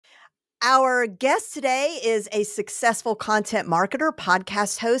Our guest today is a successful content marketer,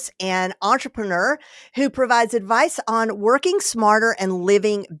 podcast host, and entrepreneur who provides advice on working smarter and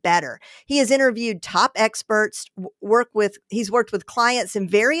living better. He has interviewed top experts, he's worked with clients in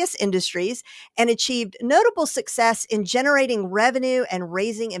various industries and achieved notable success in generating revenue and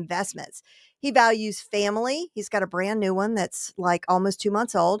raising investments. He values family. He's got a brand new one that's like almost 2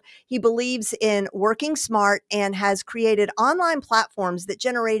 months old. He believes in working smart and has created online platforms that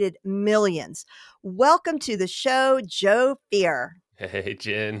generated millions. Welcome to the show, Joe Fier. Hey,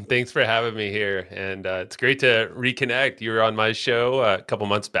 Jen. Thanks for having me here. And it's great to reconnect. You were on my show a couple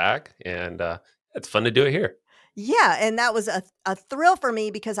months back, and it's fun to do it here. Yeah, and that was a thrill for me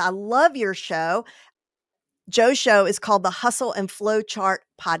because I love your show. Joe's show is called the Hustle and Flow Chart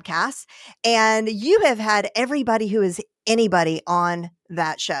podcast. And you have had everybody who is anybody on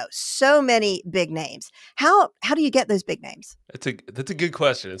that show. So many big names. How do you get those big names? That's a good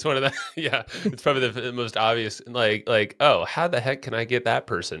question. It's one of the yeah. It's probably the most obvious. Oh, how the heck can I get that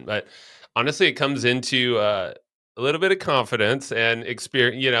person? But honestly, it comes into a little bit of confidence and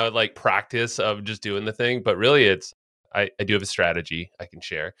experience. Like practice of just doing the thing. But really, I do have a strategy I can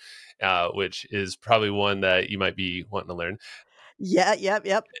share, which is probably one that you might be wanting to learn. Yeah, yep.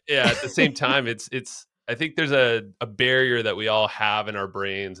 Yeah, at the same time, it's I think there's a barrier that we all have in our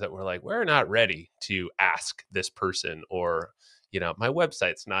brains that we're like, we're not ready to ask this person, or my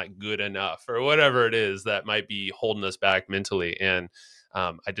website's not good enough, or whatever it is that might be holding us back mentally. And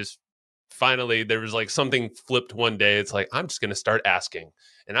I just finally, there was like something flipped one day. It's like, I'm just going to start asking,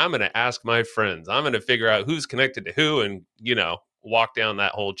 and I'm going to ask my friends. I'm going to figure out who's connected to who, and walk down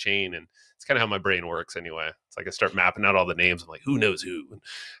that whole chain. And it's kind of how my brain works anyway. It's like I start mapping out all the names. I'm like, who knows who? And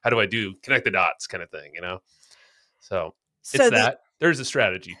how do I do connect the dots kind of thing, So it's that. There's a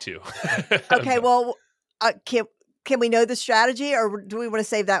strategy too. Okay, well, can we know the strategy, or do we want to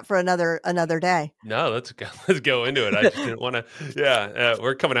save that for another day? No, let's go into it. I just didn't want to. Yeah,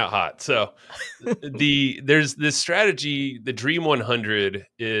 we're coming out hot. So there's this strategy. The Dream 100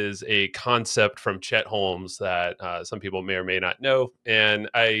 is a concept from Chet Holmes that some people may or may not know, and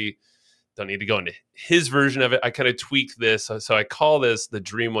I don't need to go into his version of it. I kind of tweaked this. So I call this the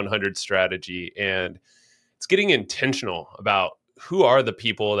Dream 100 strategy. And it's getting intentional about who are the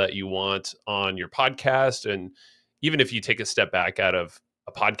people that you want on your podcast. And even if you take a step back out of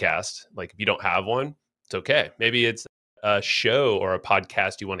a podcast, like if you don't have one, it's okay. Maybe it's a show or a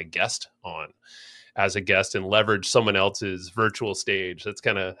podcast you want to guest on as a guest and leverage someone else's virtual stage. That's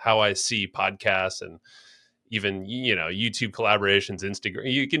kind of how I see podcasts, and even YouTube collaborations,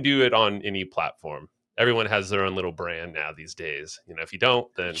 Instagram. You can do it on any platform. Everyone has their own little brand now these days. If you don't,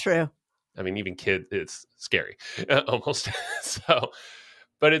 then true. I mean, even kids, it's scary almost. So,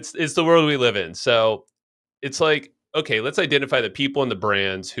 but it's the world we live in. So it's like, okay, let's identify the people and the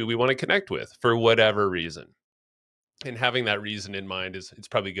brands who we want to connect with for whatever reason. And having that reason in mind it's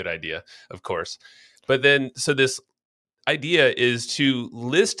probably a good idea, of course. But then, so this idea is to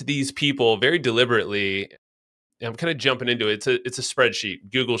list these people very deliberately. I'm kind of jumping into it. It's a spreadsheet,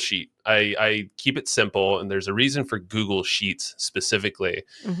 Google Sheet. I keep it simple, and there's a reason for Google Sheets specifically.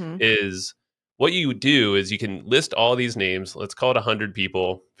 Mm-hmm. Is what you do is you can list all these names. Let's call it 100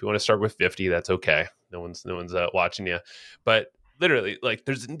 people. If you want to start with 50, that's okay. No one's watching you. But literally, like,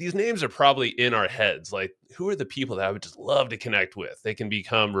 these names are probably in our heads. Like, who are the people that I would just love to connect with? They can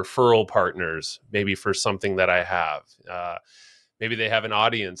become referral partners, maybe for something that I have. Maybe they have an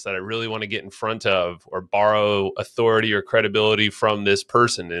audience that I really want to get in front of, or borrow authority or credibility from this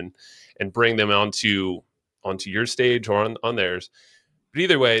person and bring them onto your stage or on theirs. But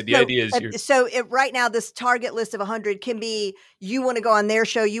either way, the idea is right now, this target list of 100 can be, you want to go on their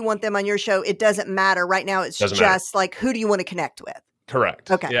show, you want them on your show. It doesn't matter. Right now, it's just like, who do you want to connect with?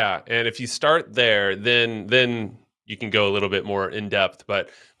 Correct. Okay. Yeah. And if you start there, then you can go a little bit more in depth, but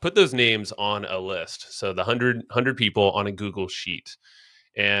put those names on a list. So the 100 people on a Google Sheet.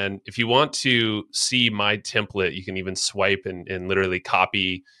 And if you want to see my template, you can even swipe and literally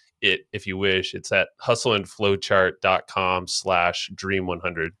copy it if you wish. It's at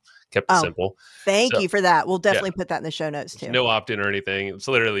hustleandflowchart.com/dream100. Kept it simple. Thank you for that. We'll definitely put that in the show notes too. No opt-in or anything. It's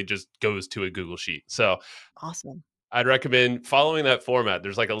literally just goes to a Google Sheet. So awesome. I'd recommend following that format.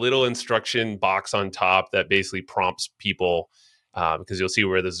 There's like a little instruction box on top that basically prompts people, because you'll see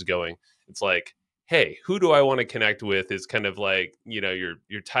where this is going. It's like, hey, who do I want to connect with? Is kind of like, you're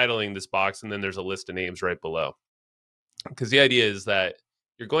titling this box, and then there's a list of names right below. Because the idea is that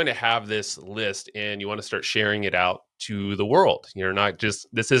you're going to have this list and you want to start sharing it out to the world. You're not just,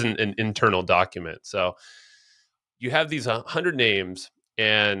 this isn't an internal document. So you have these 100 names,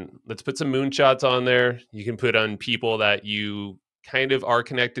 and let's put some moonshots on there. You can put on people that you kind of are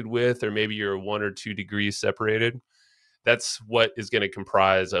connected with, or maybe you're 1 or 2 degrees separated. That's what is going to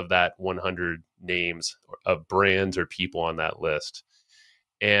comprise of that 100 names of brands or people on that list.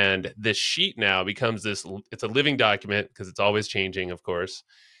 And this sheet now becomes this, it's a living document because it's always changing, of course.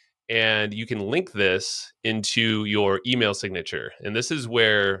 And you can link this into your email signature. And this is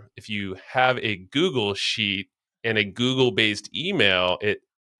where, if you have a Google sheet and a Google based email, it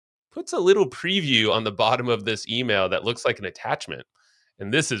puts a little preview on the bottom of this email that looks like an attachment.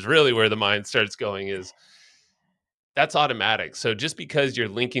 And this is really where the mind starts going, is that's automatic. So just because you're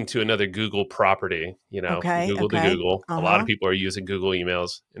linking to another Google property, from Okay. Google to Okay. Google, a lot of Uh-huh. people are using Google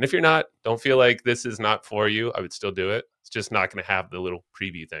emails. And if you're not, don't feel like this is not for you. I would still do it. It's just not going to have the little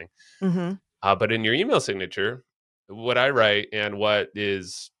preview thing. Mm-hmm. But in your email signature, what I write and what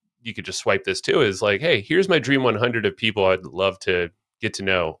is, you could just swipe this too, is like, hey, here's my dream 100 of people I'd love to get to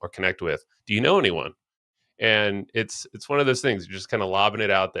know or connect with. Do you know anyone? And it's one of those things, you're just kind of lobbing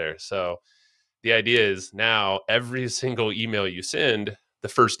it out there. So the idea is now every single email you send, the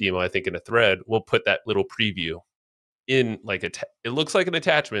first email I think in a thread will put that little preview in, like it looks like an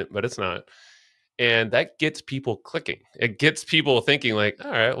attachment, but it's not. And that gets people clicking. It gets people thinking like,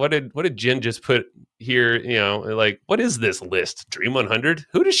 all right, what did Jen just put here? Like, what is this list? Dream 100?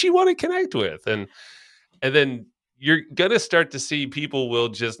 Who does she want to connect with? And then you're gonna start to see people will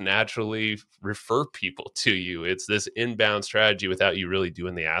just naturally refer people to you. It's this inbound strategy without you really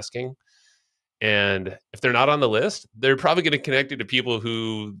doing the asking. And if they're not on the list, they're probably going to connect you to people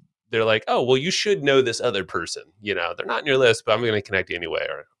who they're like, oh, well, you should know this other person. They're not in your list, but I'm going to connect you anyway.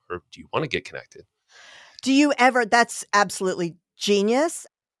 Or do you want to get connected? Do you ever that's absolutely genius.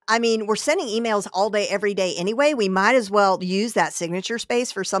 I mean, we're sending emails all day, every day anyway. We might as well use that signature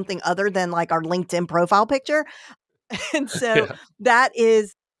space for something other than like our LinkedIn profile picture. And so Yeah. that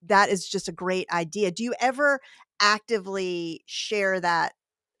is just a great idea. Do you ever actively share that?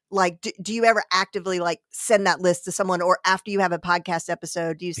 Like, do you ever actively like send that list to someone, or after you have a podcast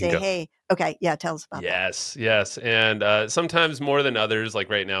episode, do you say, Bingo. hey, okay, yeah, tell us about that? Yes, yes, and sometimes more than others. Like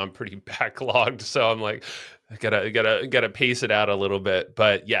right now, I'm pretty backlogged, so I'm like, I gotta pace it out a little bit.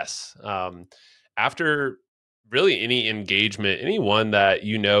 But yes, after really any engagement, anyone that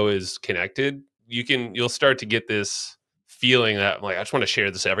is connected, you'll start to get this feeling that like I just want to share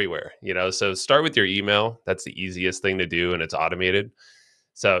this everywhere. So start with your email. That's the easiest thing to do, and it's automated.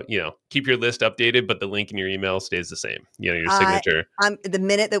 So keep your list updated, but the link in your email stays the same. Your I signature. I'm the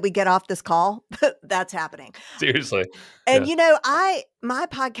minute that we get off this call, that's happening. Seriously, And yeah. my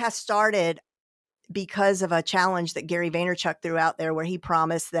podcast started because of a challenge that Gary Vaynerchuk threw out there where he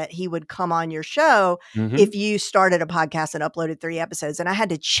promised that he would come on your show Hmm. if you started a podcast and uploaded 3 episodes. And I had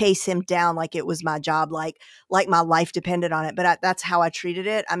to chase him down like it was my job, like my life depended on it. But that's how I treated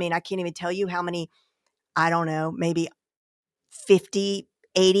it. I mean, I can't even tell you how many, I don't know, maybe 50,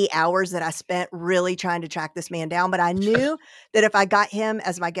 80 hours that I spent really trying to track this man down. But I knew that if I got him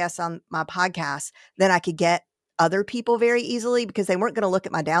as my guest on my podcast, then I could get other people very easily because they weren't going to look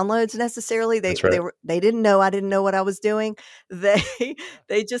at my downloads necessarily. They That's they right. were they didn't know I didn't know what I was doing. They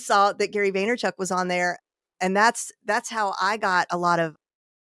they just saw that Gary Vaynerchuk was on there. And that's how I got a lot of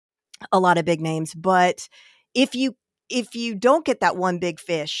big names. But if you if you don't get that one big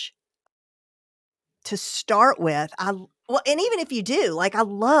fish to start with, well, and even if you do, like I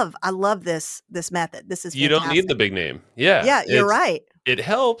love this method. This is You don't need the fantastic. big name. Yeah, Yeah, you're right. it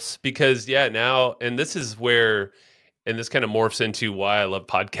helps because now, and this is where, and this kind of morphs into why I love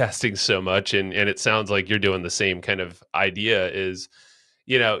podcasting so much, and it sounds like you're doing the same kind of idea. Is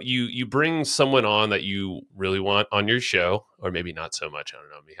you bring someone on that you really want on your show, or maybe not so much. I don't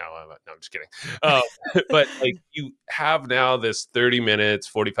know me how. No, I'm just kidding. Uh, but like you have now this 30 minutes,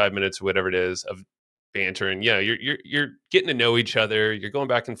 45 minutes, whatever it is, of banter, and you're getting to know each other. You're going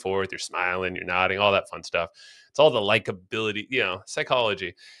back and forth. You're smiling. You're nodding. All that fun stuff. It's all the likability,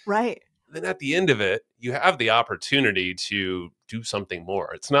 psychology. Right. Then at the end of it, you have the opportunity to do something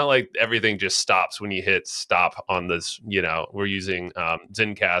more. It's not like everything just stops when you hit stop on this. We're using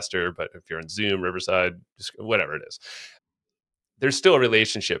Zencaster, but if you're in Zoom, Riverside, just whatever it is, there's still a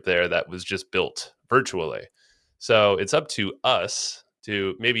relationship there that was just built virtually. So it's up to us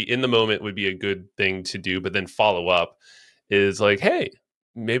to, maybe in the moment would be a good thing to do, but then follow up is like, hey,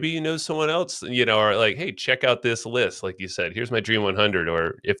 maybe someone else, or like, hey, check out this list. Like you said, here's my Dream 100.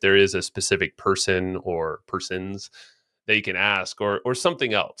 Or if there is a specific person or persons that you can ask, or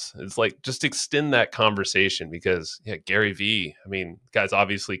something else. It's like just extend that conversation because, yeah, Gary V, I mean, guy's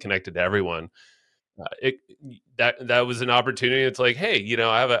obviously connected to everyone. It that was an opportunity. It's like, hey,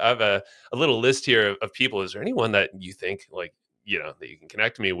 I have a little list here of people. Is there anyone that you think like that you can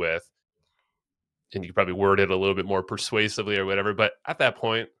connect me with? and you probably word it a little bit more persuasively or whatever. But at that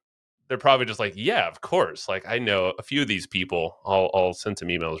point, they're probably just like, yeah, of course. Like I know a few of these people. I'll send some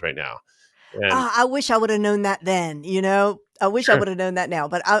emails right now. And I wish I would have known that then, you know? I wish I sure. would have known that now,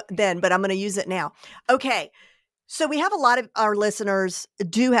 but but I'm gonna use it now. Okay. So we have a lot of our listeners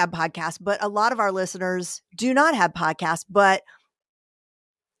do have podcasts, but a lot of our listeners do not have podcasts. But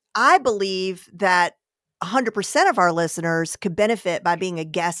I believe that 100% of our listeners could benefit by being a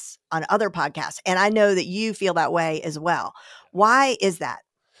guest on other podcasts. And I know that you feel that way as well. Why is that?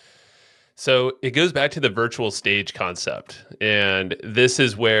 So it goes back to the virtual stage concept. And this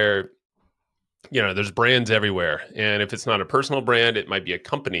is where, there's brands everywhere. And if it's not a personal brand, it might be a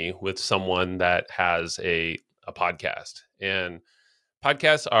company with someone that has a podcast. And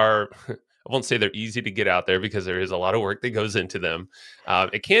podcasts are, I won't say they're easy to get out there because there is a lot of work that goes into them.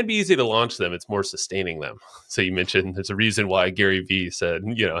 It can be easy to launch them. It's more sustaining them. So you mentioned there's a reason why Gary Vee said,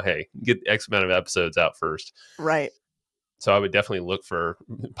 hey, get X amount of episodes out first. Right. So I would definitely look for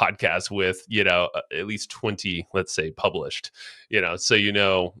podcasts with, at least 20, let's say, published, so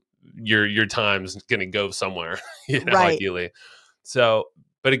your time's going to go somewhere, Right. ideally. So,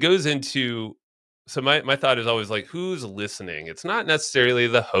 but it goes into, so my thought is always like, who's listening? It's not necessarily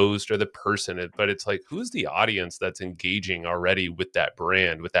the host or the person, but it's like, who's the audience that's engaging already with that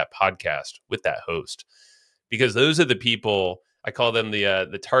brand, with that podcast, with that host? Because those are the people, I call them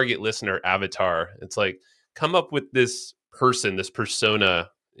the target listener avatar. It's like, come up with this person, this persona.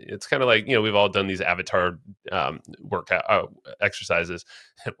 It's kind of like, we've all done these avatar workout exercises,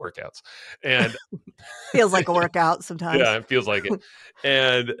 workouts, and Feels like a workout yeah, sometimes. it feels like it.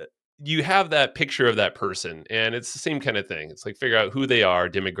 And you have that picture of that person, and it's the same kind of thing. It's like figure out who they are,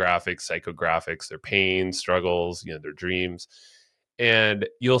 demographics, psychographics, their pain, struggles, their dreams, and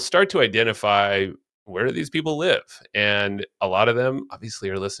you'll start to identify where do these people live. And a lot of them obviously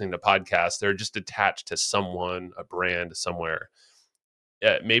are listening to podcasts. They're just attached to someone, a brand somewhere.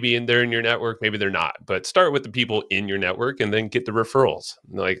 Maybe they're in your network, maybe they're not. But start with the people in your network, and then get the referrals,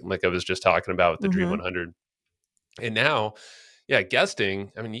 like I was just talking about with the Dream Hmm. 100. And now, yeah,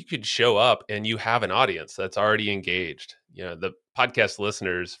 guesting, I mean, you could show up and you have an audience that's already engaged. The podcast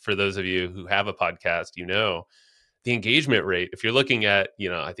listeners, for those of you who have a podcast, the engagement rate, if you're looking at,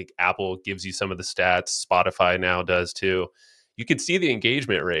 I think Apple gives you some of the stats, Spotify now does too. You can see the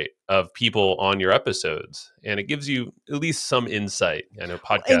engagement rate of people on your episodes, and it gives you at least some insight. I know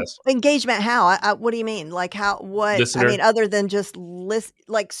podcast Engagement, how? What do you mean? Like how, what, I listener. mean, other than just list,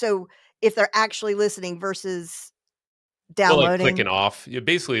 like, so if they're actually listening versus Well, like downloading. clicking off,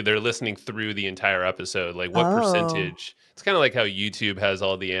 basically they're listening through the entire episode. Like what Oh, percentage? It's kind of like how YouTube has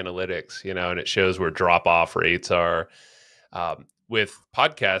all the analytics, and it shows where drop off rates are. With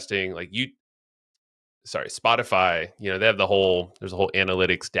podcasting, like Spotify, they have there's a whole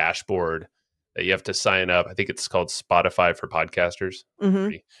analytics dashboard that you have to sign up. I think it's called Spotify for podcasters.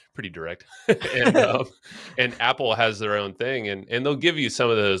 mhm. Pretty direct. And Apple has their own thing, and they'll give you some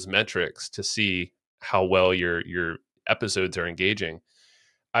of those metrics to see how well your episodes are engaging.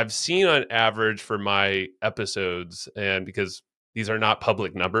 I've seen on average for my episodes, and because these are not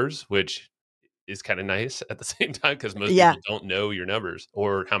public numbers, which is kind of nice at the same time because most Yeah, people don't know your numbers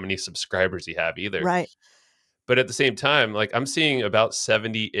or how many subscribers you have either. right. But at the same time, like I'm seeing about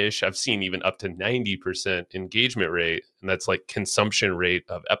 70-ish, I've seen even up to 90% engagement rate, and that's like consumption rate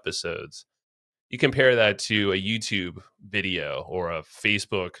of episodes. You compare that to a YouTube video or a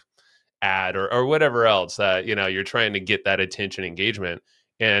Facebook ad or whatever else that, you're trying to get that attention engagement,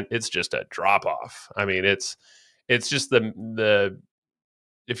 and it's just a drop off. I mean, it's just the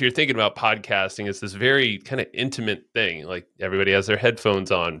if you're thinking about podcasting, it's this very kind of intimate thing. Like everybody has their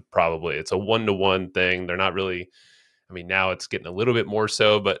headphones on, probably. It's a one-to-one thing. They're not really, I mean, now it's getting a little bit more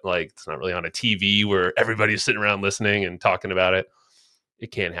so, but like it's not really on a TV where everybody's sitting around listening and talking about it.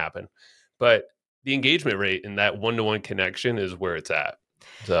 It can happen. But the engagement rate in that one-to-one connection is where it's at.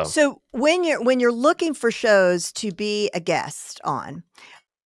 So, So when you're looking for shows to be a guest on,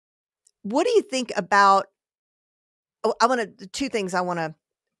 what do you think about, oh, I wanna 2 things I wanna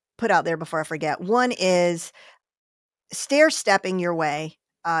put out there before I forget. One is stair stepping your way,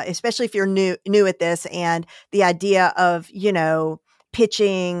 especially if you're new at this, and the idea of,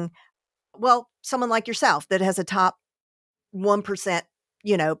 pitching, well, someone like yourself that has a top 1%,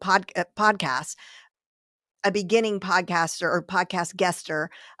 podcast, a beginning podcaster or podcast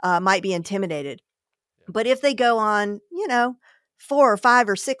guester, might be intimidated. But if they go on, 4 or 5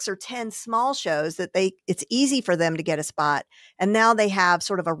 or 6 or 10 small shows that it's easy for them to get a spot, and now they have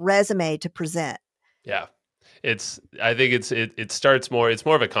sort of a resume to present. yeah. I think it starts more, it's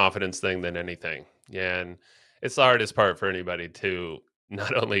more of a confidence thing than anything. And it's the hardest part for anybody to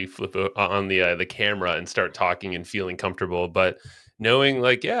not only on the camera and start talking and feeling comfortable, but knowing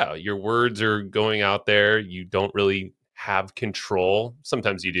like, yeah, your words are going out there. You don't really have control.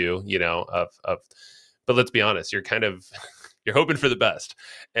 Sometimes you do, but let's be honest, you're kind of you're hoping for the best,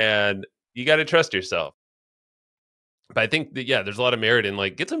 and you got to trust yourself. But I think that, yeah, there's a lot of merit in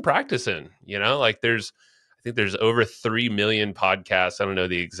like get some practice in, like I think there's over 3 million podcasts. I don't know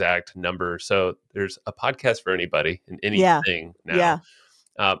the exact number. So there's a podcast for anybody and Yeah. anything now.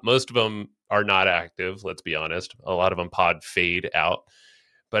 Yeah. Most of them are not active. Let's be honest. A lot of them pod fade out.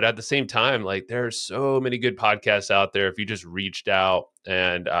 But at the same time, like there are so many good podcasts out there. If you just reached out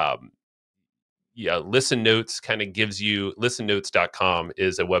and, yeah, Listen Notes kind of gives you listennotes.com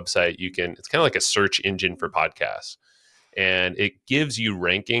is a website it's kind of like a search engine for podcasts, and it gives you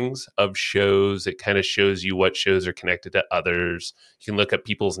rankings of shows. It kind of shows you what shows are connected to others. You can look up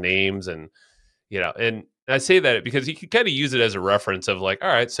people's names and I say that because you can kind of use it as a reference of like, all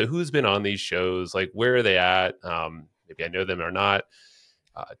right, so who's been on these shows? Like, where are they at? Maybe I know them or not.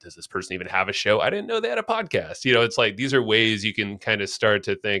 Does this person even have a show? I didn't know they had a podcast. It's like these are ways you can kind of start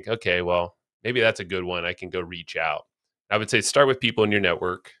to think, okay, well, maybe that's a good one. I can go reach out. I would say start with people in your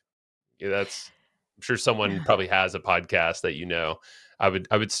network. I'm sure someone probably has a podcast that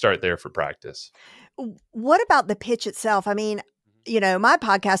I would start there for practice. What about the pitch itself? I mean, my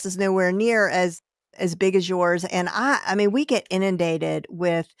podcast is nowhere near as big as yours, and I mean, we get inundated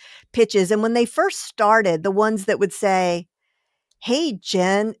with pitches. And when they first started, the ones that would say, "Hey,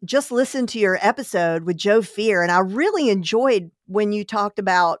 Jen, just listen to your episode with Joe Fier, and I really enjoyed when you talked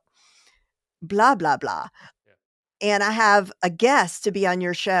about blah blah blah." Yeah. And I have a guest to be on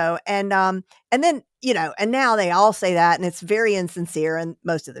your show. And then, and now they all say that, and it's very insincere and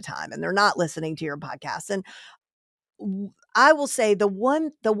most of the time, and they're not listening to your podcast. And I will say the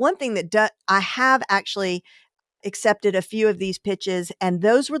one thing that I have actually accepted a few of these pitches, and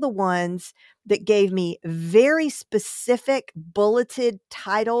those were the ones that gave me very specific bulleted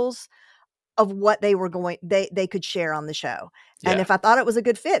titles of what they could share on the show. And Yeah. if I thought it was a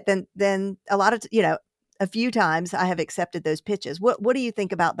good fit, then a lot of, a few times I have accepted those pitches. What do you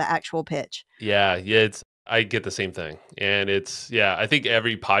think about the actual pitch? Yeah, I get the same thing. And I think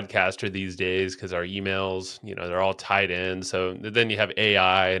every podcaster these days, because our emails, they're all tied in. So then you have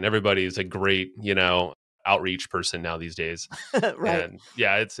AI and everybody's a great, outreach person now these days. Right. And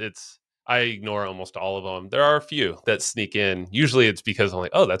yeah, I ignore almost all of them. There are a few that sneak in. Usually it's because I'm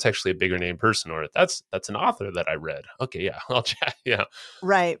like, oh, that's actually a bigger name person, or that's an author that I read. Okay, yeah, I'll chat. Yeah.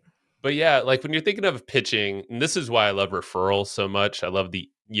 Right. But yeah, like when you're thinking of pitching, and this is why I love referrals so much. I love the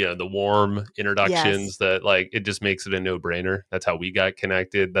warm Yes. introductions that like it just makes it a no-brainer. That's how we got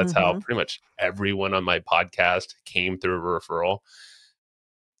connected. That's how Mhm. pretty much everyone on my podcast came through a referral.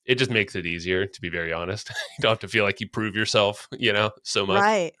 It just makes it easier, to be very honest. You don't have to feel like you prove yourself, so much.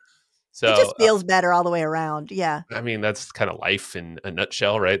 Right. It So, just feels better all the way around. Yeah. I mean, that's kind of life in a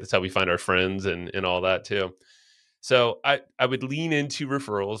nutshell, right? That's how we find our friends and all that too. So I would lean into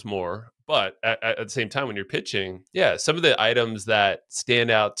referrals more, but at the same time, when you're pitching, yeah, some of the items that stand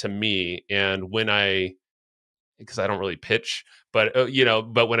out to me, and because I don't really pitch, but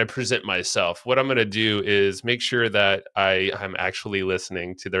when I present myself, what I'm going to do is make sure that I'm actually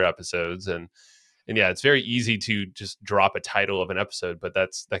listening to their episodes, and yeah, it's very easy to just drop a title of an episode, but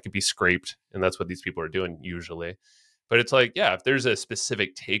that could be scraped, and that's what these people are doing usually. But it's like, yeah, if there's a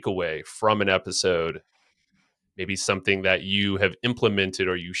specific takeaway from an episode, maybe something that you have implemented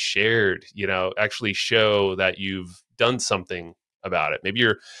or you shared, actually show that you've done something about it. Maybe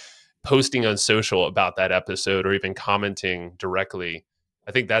you're posting on social about that episode or even commenting directly.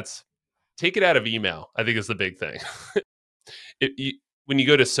 I think take it out of email. I think is the big thing. When you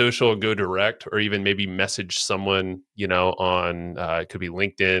go to social, go direct, or even maybe message someone, on it could be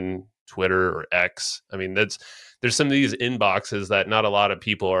LinkedIn, Twitter, or X. I mean, there's some of these inboxes that not a lot of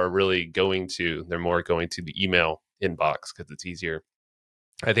people are really going to. They're more going to the email inbox because it's easier.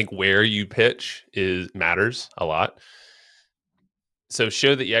 I think where you pitch matters a lot. So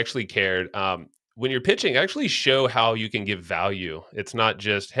show that you actually cared. When you're pitching, actually show how you can give value. It's not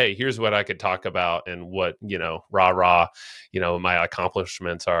just, hey, here's what I could talk about and what, rah rah, my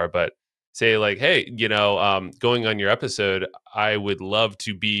accomplishments are, but say like, hey, going on your episode, I would love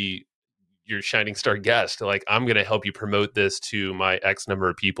to be your shining star guest. Like, I'm going to help you promote this to my X number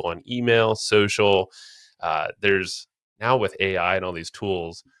of people on email, social. There's now with AI and all these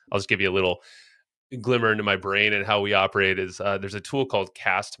tools, I'll just give you a little glimmer into my brain and how we operate is there's a tool called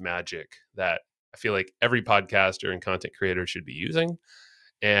Cast Magic that I feel like every podcaster and content creator should be using.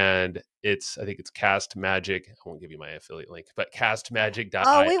 And I think it's Cast Magic. I won't give you my affiliate link, but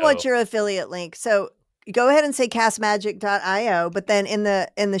Oh, we want castmagic.io. your affiliate link. So go ahead and say castmagic.io, but then in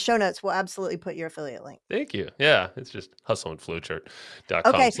the show notes, we'll absolutely put your affiliate link. Thank you. Yeah, it's just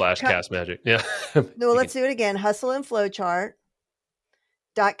hustleandflowchart.com Okay. slash cast magic. Yeah. No, You let's can, do it again. Hustle and flowchart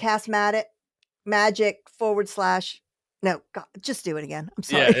dot castmagic / no, God, just do it again. I'm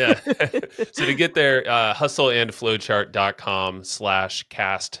yeah, sorry. yeah. So to get there, hustleandflowchart.com slash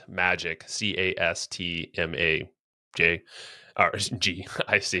cast magic, CASTMAJ, or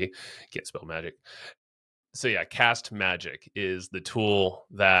GIC. Can't spell magic. So yeah, cast magic is the tool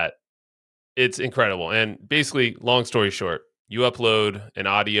that it's incredible. And basically, long story short, you upload an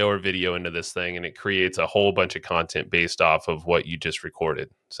audio or video into this thing and it creates a whole bunch of content based off of what you just recorded.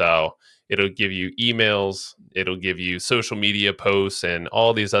 So it'll give you emails, it'll give you social media posts, and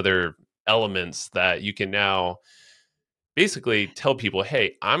all these other elements that you can now basically tell people,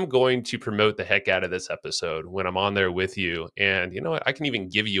 hey, I'm going to promote the heck out of this episode when I'm on there with you. And you know what? I can even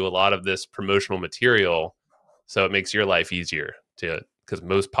give you a lot of this promotional material so it makes your life easier to, because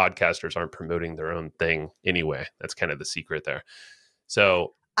most podcasters aren't promoting their own thing anyway. That's kind of the secret there.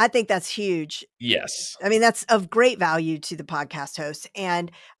 So, I think that's huge. yes. I mean, that's of great value to the podcast host. And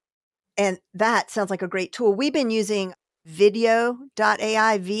that sounds like a great tool. We've been using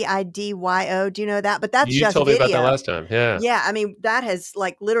video.ai, VIDYO. Do you know that? But that's You just told me about that video. last time. Yeah. Yeah. I mean, that has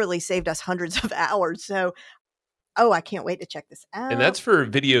like literally saved us hundreds of hours. So, oh, I can't wait to check this And out. that's for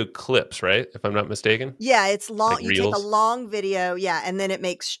video clips, right? If I'm not mistaken. Yeah, it's long. Like You take a reels. long video, yeah, and then it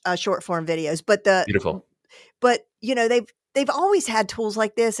makes short form videos. Beautiful. But you know they've always had tools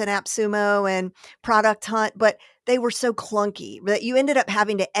like this in AppSumo and Product Hunt, but they were so clunky that you ended up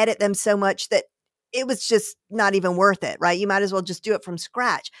having to edit them so much that it was just not even worth it, right? You might as well just do it from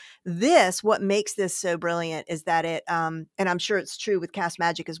scratch. What makes this so brilliant is that it, and I'm sure it's true with Cast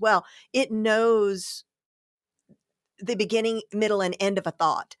Magic as well. It knows the beginning, middle, and end of a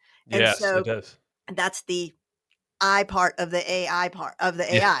thought, and Yes, it so does. that's the I part of the AI part of the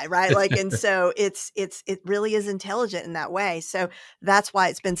Yeah. AI, right? Like, and so it really is intelligent in that way. So that's why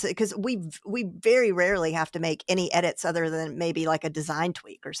it's been so, because we very rarely have to make any edits other than maybe like a design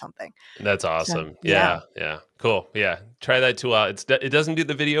tweak or something. That's So awesome. yeah, Yeah, yeah. Cool. Yeah. Try that tool out. It doesn't do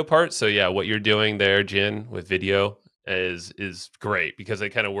the video part. So yeah, what you're doing there, Jen, with video is great because they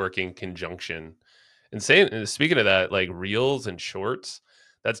kind of work in conjunction. And speaking of that, like reels and shorts,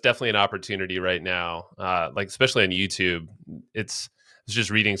 that's definitely an opportunity right now. Like especially on YouTube. I was just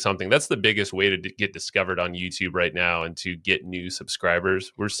reading something. That's the biggest way to get discovered on YouTube right now and to get new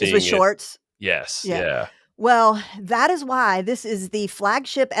subscribers. We're is with seeing it. shorts. Yes. Yeah. Yeah. Well, that is why this is the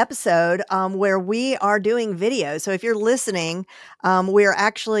flagship episode where we are doing video. So if you're listening, we're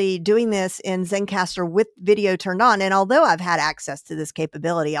actually doing this in Zencaster with video turned on. And although I've had access to this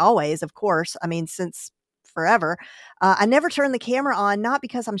capability always, of course, I mean, since forever, I never turn the camera on, not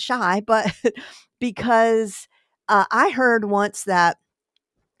because I'm shy, but because I heard once that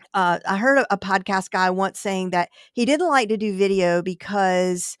I heard a podcast guy once saying that he didn't like to do video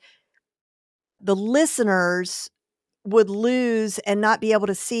because the listeners would lose and not be able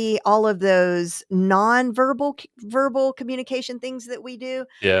to see all of those verbal communication things that we do.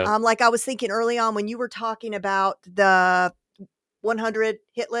 Yeah. Like I was thinking early on when you were talking about the 100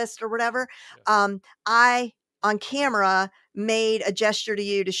 hit list or whatever, Yeah. I on camera made a gesture to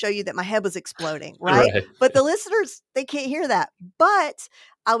you to show you that my head was exploding, right? Right. But the listeners, they can't hear that. But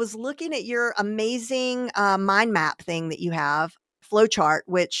I was looking at your amazing mind map thing that you have, flowchart,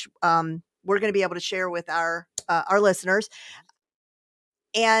 which we're going to be able to share with our listeners.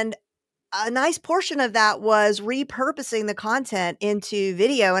 And a nice portion of that was repurposing the content into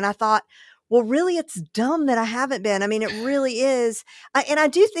video. And I thought, well, really, it's dumb that I haven't been. I mean, it really is. And I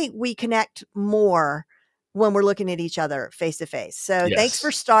do think we connect more when we're looking at each other face to face. So thanks for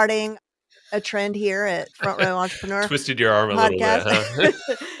Yes. starting a trend here at Front Row Entrepreneur Twisted your arm a little bit,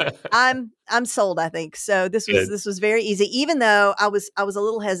 Podcast. huh? I'm sold, I think. So Good. this was very easy, even though I was a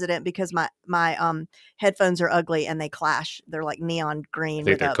little hesitant because my headphones are ugly and they clash. They're like neon I green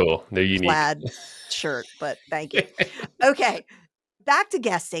think with they're a cool. They're unique. plaid shirt, but thank you. Okay, back to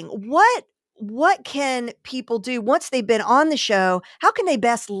guesting. What can people do once they've been on the show? How can they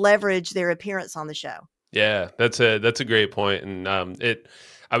best leverage their appearance on the show? Yeah, that's a great point. And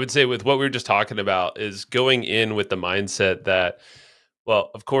I would say with what we were just talking about is going in with the mindset that,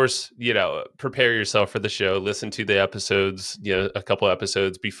 well, of course, prepare yourself for the show, listen to the episodes, a couple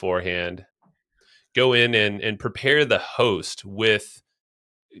episodes beforehand, go in and prepare the host with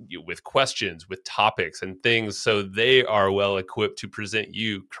questions, with topics and things, so they are well equipped to present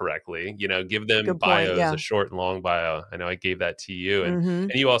you correctly. Give them Good point. bios, a Yeah. short and long bio. I know I gave that to you, and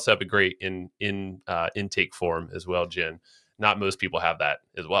Mm-hmm. you also have a great intake form as well, Jen. Not most people have that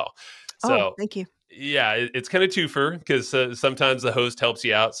as well. Oh, So thank you. Yeah, it's kind of twofer because sometimes the host helps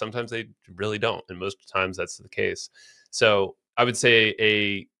you out, sometimes they really don't, and most times that's the case. So I would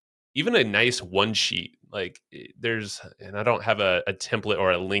say even a nice one sheet, like there's, and I don't have a template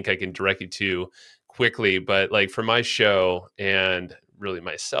or a link I can direct you to quickly, but like for my show and really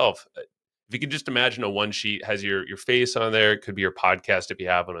myself, if you could just imagine a one sheet has your face on there, it could be your podcast if you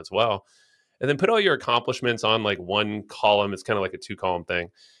have one as well, and then put all your accomplishments on like one column. It's kind of like a two-column thing.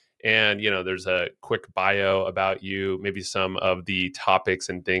 And there's a quick bio about you, maybe some of the topics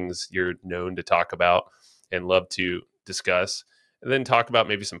and things you're known to talk about and love to discuss, and then talk about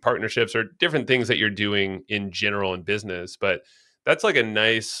maybe some partnerships or different things that you're doing in general in business. But that's like a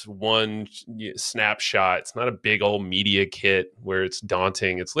nice one snapshot. It's not a big old media kit where it's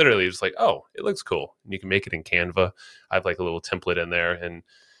daunting. It's literally just like, oh, it looks cool, and you can make it in Canva. I have like a little template in there, and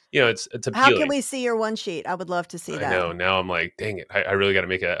it's How can appealing. we see your one sheet? I would love to see I that. know. Now I'm like, dang it, I really got to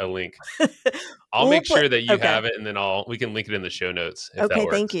make a link. I'll We'll make put sure that you okay. have it, and then we can link it in the show notes if that Okay,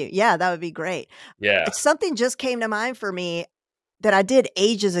 thank works. you. Yeah, that would be great. Yeah. Something just came to mind for me that I did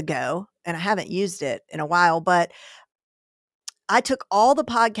ages ago, and I haven't used it in a while, but I took all the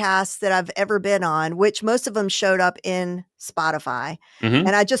podcasts that I've ever been on, which most of them showed up in Spotify, Hmm.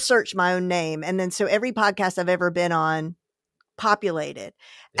 and I just searched my own name. And then so every podcast I've ever been on populated.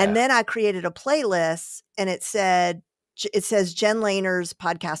 And Yeah. then I created a playlist and it says Jen Lehner's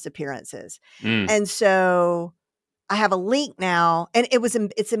podcast appearances. Mm, And so I have a link now, and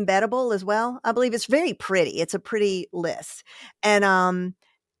it's embeddable as well. I believe it's very pretty. It's a pretty list. And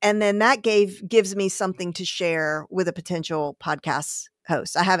then that gives me something to share with a potential podcast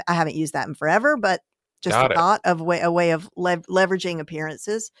host. I haven't used that in forever, but just the got it. thought of a way of leveraging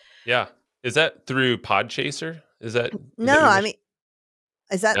appearances. Yeah. Is that through Podchaser? Is that No, your I mission? mean,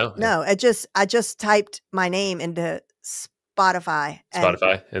 is that No. Yeah. no, I just typed my name into Spotify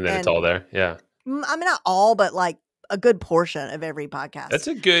Spotify, and then it's and all there. Yeah. I mean, not all, but like a good portion of every That's podcast.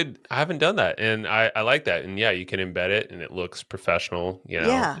 a good. I haven't done that, and I like that. And yeah, you can embed it, and it looks professional.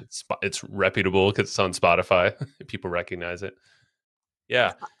 Yeah. It's reputable because it's on Spotify. People recognize it.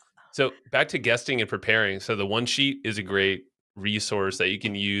 Yeah. So back to guesting and preparing. So the one sheet is a great resource that you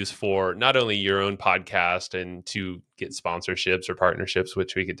can use for not only your own podcast and to get sponsorships or partnerships,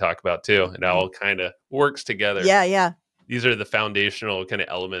 which we could talk about too. It Mm. all kind of works together. Yeah, yeah. These are the foundational kind of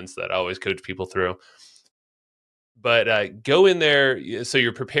elements that I always coach people through. But go in there. So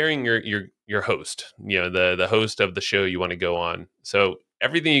you're preparing your host, the host of the show you want to go on. So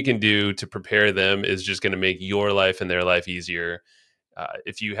everything you can do to prepare them is just going to make your life and their life easier.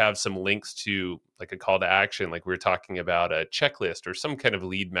 If you have some links to like a call to action, like we were talking about, a checklist or some kind of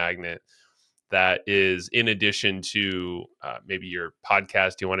lead magnet that is in addition to maybe your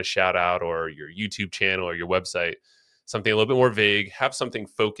podcast you want to shout out, or your YouTube channel or your website, something a little bit more vague, have something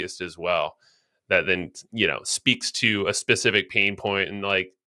focused as well that then, speaks to a specific pain point. And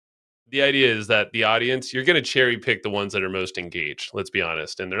like the idea is that the audience, you're going to cherry pick the ones that are most engaged, let's be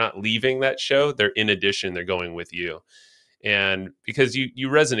honest. And they're not leaving that show. They're in addition, they're going with you. And because you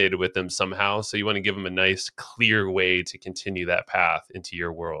resonated with them somehow, so you want to give them a nice clear way to continue that path into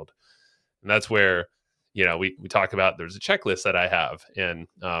your world. And that's where we talk about, there's a checklist that I have. And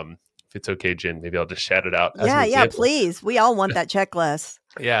if it's okay, Jen, maybe I'll just shout it out as an Yeah, yeah, example. please. We all want that checklist.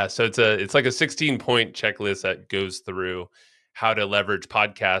 Yeah, so it's like a 16-point checklist that goes through how to leverage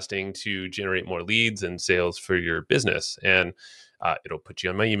podcasting to generate more leads and sales for your business. And it'll put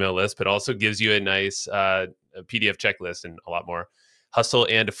you on my email list, but also gives you a nice a PDF checklist and a lot more.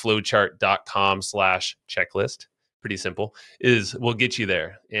 hustleandflowchart.com/checklist. Pretty simple. Will get you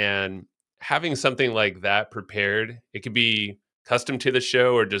there. And having something like that prepared, it could be custom to the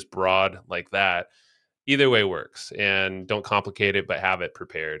show or just broad like that. Either way works, and don't complicate it, but have it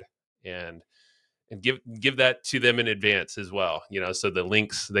prepared, and give that to them in advance as well. So the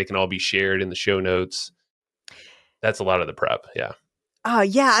links, they can all be shared in the show notes. That's a lot of the prep. Yeah. Oh,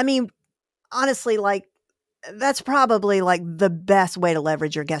 yeah. I mean, honestly, like that's probably like the best way to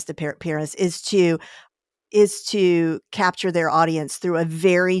leverage your guest appearance is to capture their audience through a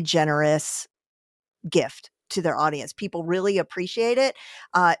very generous gift to their audience. People really appreciate it.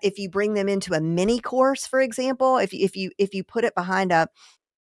 If you bring them into a mini course, for example, if you put it behind not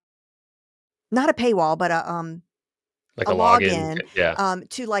a paywall, but Like a a login. login Yeah.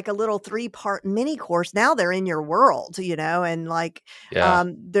 to like a little 3-part mini course, now they're in your world, and like Yeah.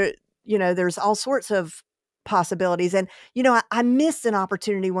 there, there's all sorts of possibilities. And I missed an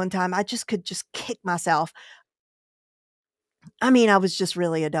opportunity one time. I could just kick myself. I mean, I was just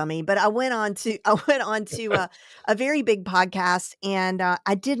really a dummy, but I went on to a very big podcast, and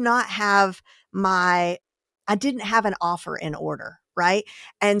I didn't have an offer in order, right?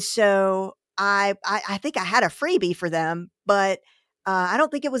 And so I think I had a freebie for them, but I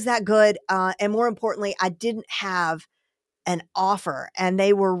don't think it was that good. And more importantly, I didn't have an offer, and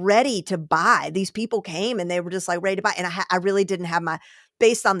they were ready to buy. These people came and they were just like ready to buy. And I really didn't have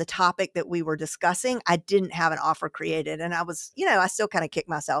based on the topic that we were discussing, I didn't have an offer created. And I was, I still kind of kick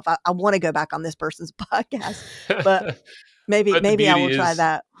myself. I want to go back on this person's podcast, but But the maybe I beauty will try is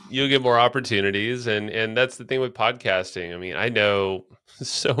that. you'll get more opportunities, and that's the thing with podcasting. I mean, I know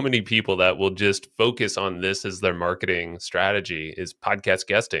so many people that will just focus on this as their marketing strategy is podcast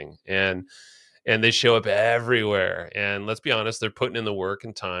guesting, and they show up everywhere. And let's be honest, they're putting in the work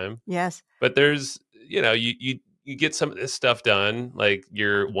and time. Yes. But there's, you get some of this stuff done, like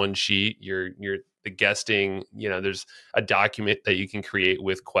your one sheet, your the guesting, there's a document that you can create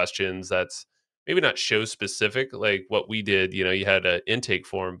with questions that's maybe not show specific like what we did, you had an intake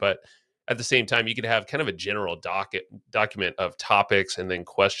form, but at the same time you could have kind of a general document of topics and then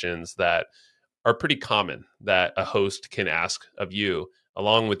questions that are pretty common that a host can ask of you,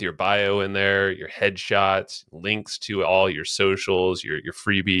 along with your bio in there, your headshots, links to all your socials, your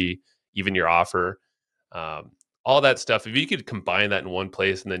freebie, even your offer, um, all that stuff. If you could combine that in one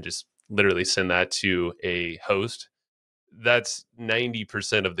place and then just literally send that to a host, that's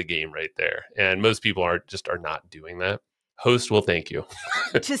 90% of the game right there. And most people are not doing that. Host will thank you.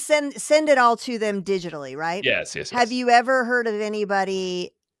 To send it all to them digitally, right? Yes, yes, Have yes. you ever heard of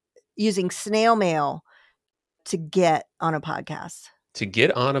anybody using snail mail to get on a podcast? To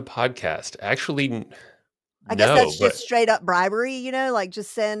get on a podcast, actually, I guess no, that's but just straight up bribery, like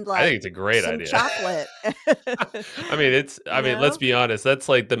just send I think like it's a great some idea. chocolate. I mean, let's be honest. That's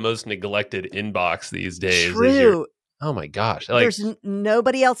like the most neglected inbox these days is True. oh my gosh. Like, There's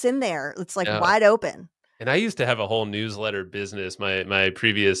nobody else in there. It's like no. wide open. And I used to have a whole newsletter business. My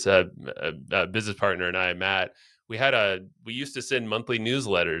previous business partner and I, Matt, we used to send monthly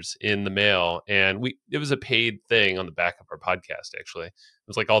newsletters in the mail, and it was a paid thing on the back of our podcast. Actually, it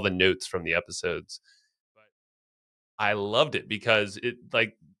was like all the notes from the episodes. But I loved it because it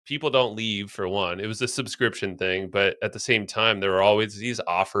like people don't leave for one. It was a subscription thing, but at the same time, there were always these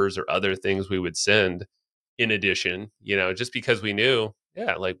offers or other things we would send in addition, just because we knew,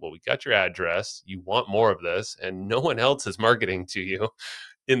 yeah, like, well, we got your address, you want more of this, and no one else is marketing to you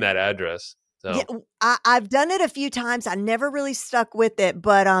in that address. Yeah, So I've done it a few times. I never really stuck with it,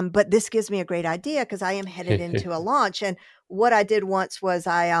 but this gives me a great idea because I am headed into a launch. And what I did once was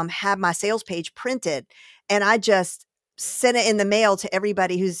I had my sales page printed, and I just sent it in the mail to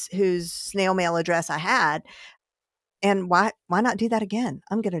everybody whose snail mail address I had. And why not do that again?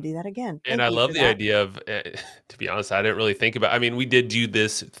 I'm going to do that again. and Thank I you for love the that. idea of, to be honest, I didn't really think about. I mean, we did do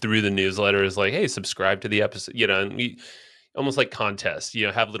this through the newsletters, like, hey, subscribe to the episode, and we almost like contests,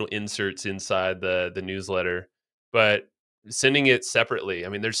 have little inserts inside the newsletter, but sending it separately. I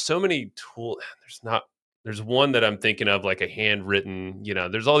mean, there's so many tools. There's one that I'm thinking of, like a handwritten.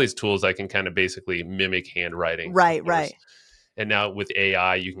 There's all these tools I can kind of basically mimic handwriting, of Right, course. right. And now with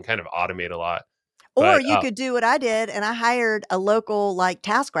AI, you can kind of automate a lot. Or But you could do what I did, and I hired a local like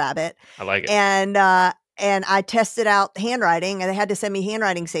TaskRabbit, I like it. and I tested out handwriting, and they had to send me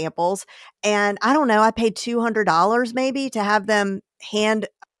handwriting samples. And I don't know, I paid $200 maybe to have them hand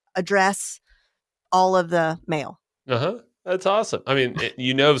address all of the mail. That's awesome. I mean,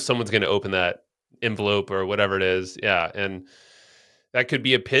 someone's going to open that envelope or whatever it is. Yeah, and that could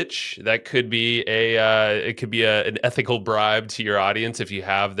be a pitch. That could be it could be an ethical bribe to your audience if you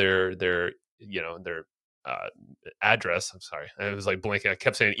have their uh, address. I'm sorry, I was like blanking. I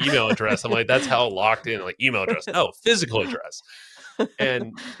kept saying email address. I'm like, that's how locked in. Like email address. No, physical address.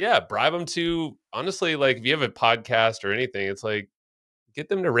 And yeah, bribe them to, honestly, like if you have a podcast or anything, it's like get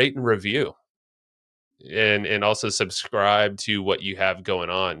them to rate and review. And also subscribe to what you have going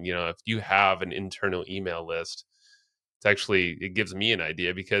on. If you have an internal email list, it gives me an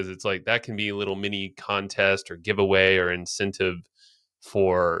idea, because it's like that can be a little mini contest or giveaway or incentive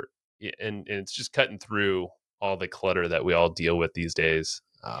for, and it's just cutting through all the clutter that we all deal with these days.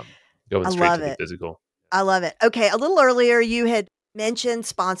 Going I straight love to the it. physical. I love it. Okay, a little earlier you had mentioned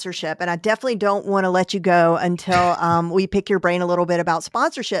sponsorship, and I definitely don't want to let you go until we pick your brain a little bit about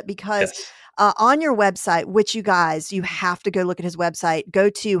sponsorship, because Yes. on your website, which you have to go look at his website, go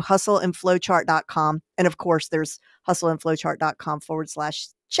to hustleandflowchart.com. And of course, there's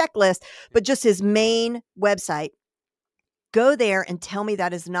hustleandflowchart.com/checklist, but just his main website. Go there and tell me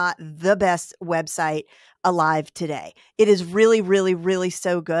that is not the best website alive today. It is really, really, really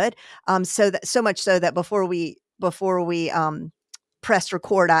so good. So much so that before we pressed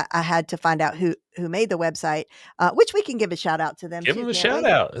record, I had to find out who made the website, which we can give a shout out to them Give too, them a can't shout we?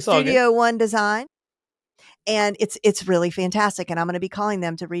 out. It's all good. Studio One Design. And it's really fantastic. And I'm going to be calling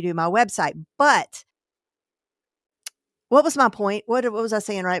them to redo my website. But what was my point? What was I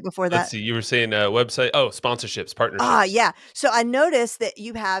saying right before Let's that? see. You were saying website. Oh, sponsorships, partnerships. Yeah. So I noticed that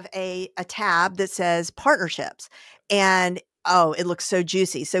you have a tab that says partnerships, and oh, it looks so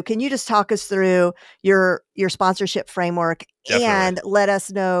juicy. So can you just talk us through your sponsorship framework Definitely. and let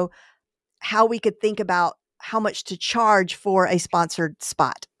us know how we could think about how much to charge for a sponsored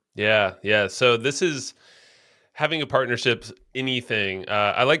spot? Yeah, yeah. So this is having a partnership, anything.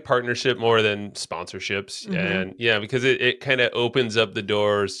 I like partnership more than sponsorships. Mhm. And yeah, because it kind of opens up the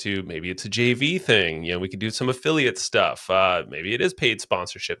doors to maybe it's a JV thing. We could do some affiliate stuff. Maybe it is paid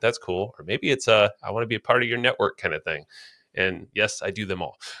sponsorship. That's cool. Or maybe it's I want to be a part of your network kind of thing. And yes, I do them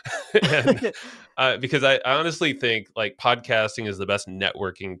all. And because I honestly think like podcasting is the best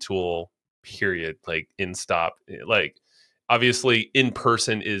networking tool, period. Like in stop. Like obviously in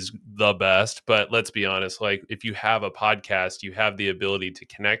person is the best, but let's be honest, like if you have a podcast, you have the ability to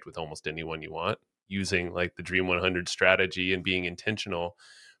connect with almost anyone you want using like the Dream 100 strategy and being intentional.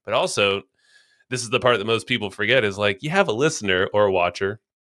 But also, this is the part that most people forget is like you have a listener or a watcher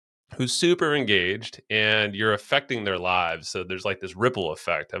who's super engaged and you're affecting their lives. So there's like this ripple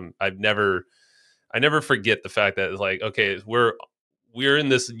effect. I never forget the fact that it's like, okay, we're in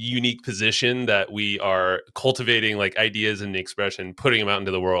this unique position that we are cultivating like ideas and expression, putting them out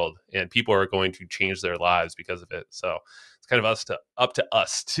into the world, and people are going to change their lives because of it. So it's kind of up to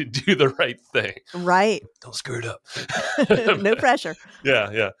us to do the right thing. Right. Don't screw it up. No pressure.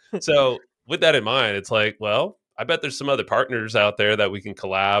 Yeah, yeah. So with that in mind, it's like, well, I bet there's some other partners out there that we can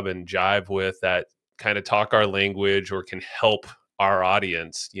collab and jive with that kind of talk our language or can help our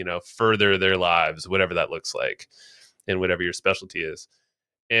audience, further their lives, whatever that looks like, and whatever your specialty is.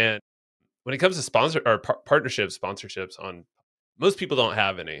 And when it comes to sponsor or partnerships, sponsorships on most people don't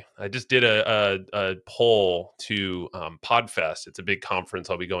have any. I just did a poll to Podfest. It's a big conference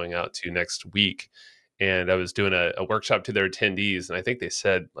I'll be going out to next week. And I was doing a workshop to their attendees. And I think they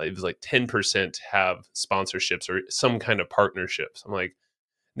said like, it was like 10% have sponsorships or some kind of partnerships. I'm like,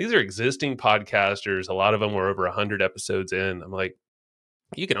 these are existing podcasters. A lot of them were over 100 episodes in. I'm like,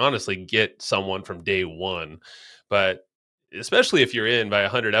 you can honestly get someone from day one, but especially if you're in by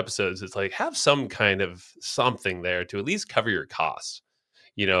 100 episodes, it's like have some kind of something there to at least cover your costs,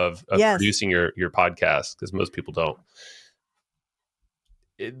 of Yes. producing your podcast, because most people don't.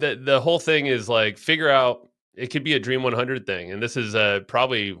 The whole thing is like figure out it could be a Dream 100 thing, and this is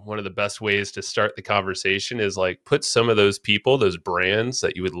probably one of the best ways to start the conversation is like put some of those people, those brands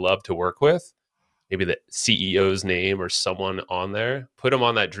that you would love to work with, maybe the CEO's name or someone on there, put them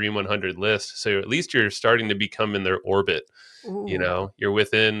on that Dream 100 list. So at least you're starting to become in their orbit. Ooh. You're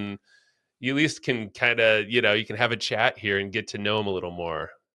within, you at least can kind of, you can have a chat here and get to know them a little more.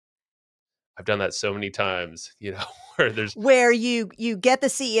 I've done that so many times, where there's Where you get the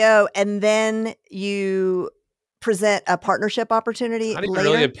CEO and then you present a partnership it's opportunity not even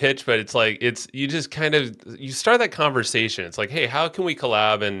really a later? pitch, but it's like you just kind of you start that conversation. It's like, hey, how can we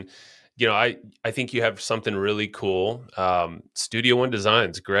collab? And I think you have something really cool. Studio One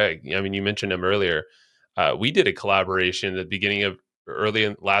Designs, Greg. I mean, you mentioned him earlier. We did a collaboration at the beginning of early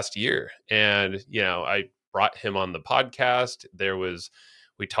in last year, and I brought him on the podcast.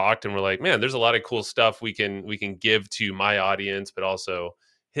 We talked, and we're like, man, there's a lot of cool stuff we can give to my audience, but also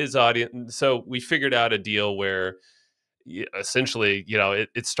his audience. So we figured out a deal where essentially,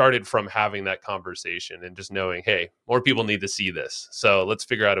 it started from having that conversation and just knowing, hey, more people need to see this. So let's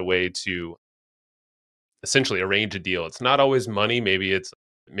figure out a way to essentially arrange a deal. It's not always money. Maybe it's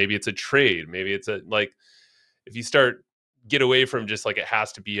a trade. Maybe it's a like if you start get away from just like it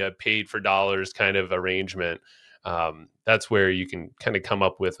has to be a paid for dollars kind of arrangement. That's where you can kind of come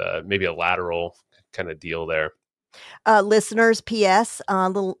up with maybe a lateral kind of deal there. Listeners, PS,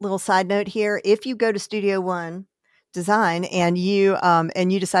 little side note here. If you go to Studio One Design and you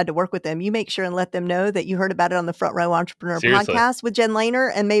decide to work with them, you make sure and let them know that you heard about it on the Front Row Entrepreneur Seriously, podcast with Jen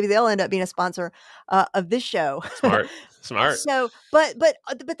Lehner, and maybe they'll end up being a sponsor of this show. smart, smart. So, but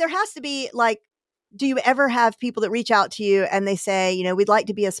there has to be like, do you ever have people that reach out to you and they say, we'd like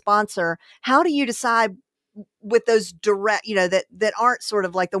to be a sponsor? How do you decide with those direct, that aren't sort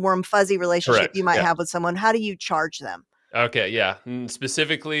of like the warm fuzzy relationship you Correct. might Yeah. have with someone? How do you charge them? Okay. Yeah.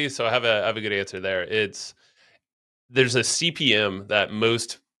 Specifically, so I have a good answer there. There's a CPM that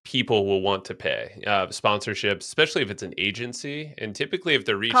most people will want to pay sponsorships, especially if it's an agency, and typically if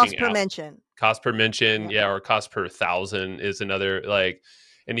they're Cost reaching per out. mention. Cost per mention, Yeah. yeah, or cost per thousand is another like.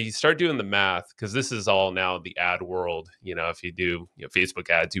 And you start doing the math because this is all now the ad world. If you do Facebook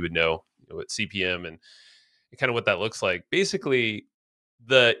ads, you would know what CPM and kind of what that looks like. Basically,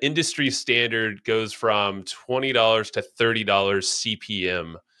 the industry standard goes from $20 to $30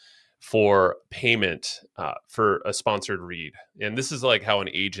 CPM for payment for a sponsored read. And this is like how an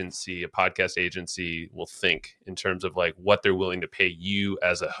agency, a podcast agency, will think in terms of like what they're willing to pay you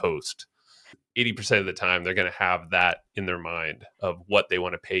as a host. 80% of the time, they're going to have that in their mind of what they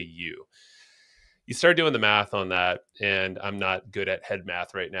want to pay you. You start doing the math on that, and I'm not good at head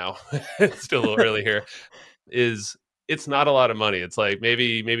math right now. It's still a little early here. It's not a lot of money. It's like maybe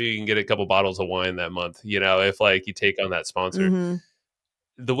you can get a couple bottles of wine that month, if like you take on that sponsor. Mhm.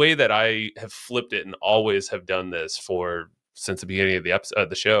 The way that I have flipped it and always have done this for since the beginning of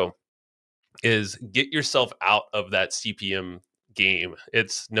the show is get yourself out of that CPM game.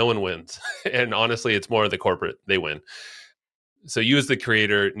 It's no one wins. And honestly, it's more of the corporate, they win. So you as the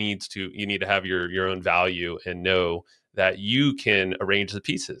creator you need to have your own value and know that you can arrange the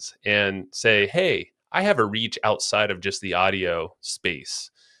pieces and say, hey, I have a reach outside of just the audio space.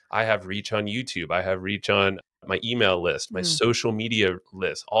 I have reach on YouTube. I have reach on my email list, my Mm. social media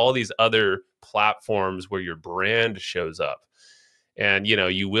list, all these other platforms where your brand shows up. And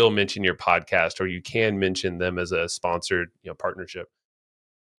you will mention your podcast, or you can mention them as a sponsored partnership.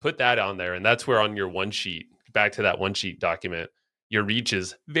 Put that on there, and that's where on your one sheet, back to that one sheet document, your reach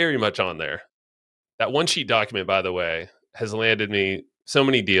is very much on there. That one sheet document, by the way, has landed me so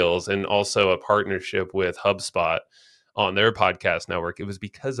many deals, and also a partnership with HubSpot on their podcast network. It was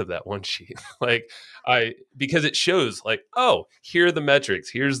because of that one sheet. Because it shows like, oh, here are the metrics,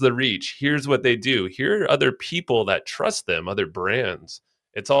 here's the reach, here's what they do, here are other people that trust them, other brands.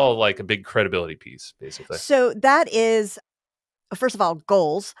 It's all like a big credibility piece, basically. So that is, first of all,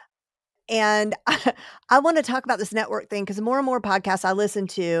 goals. And I want to talk about this network thing because more and more podcasts I listen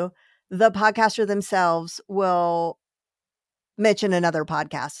to, the podcaster themselves will mention another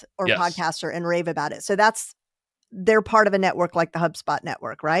podcast or Yes. podcaster and rave about it. So they're part of a network like the HubSpot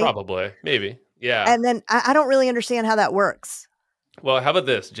network, right? Probably, maybe. Yeah. And then I don't really understand how that works. Well, how about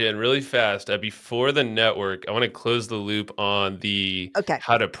this, Jen? Really fast. Before the network, I want to close the loop on the Okay.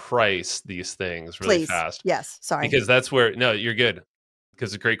 how to price these things really Please. fast. Yes. Sorry. Because that's where, no, you're good.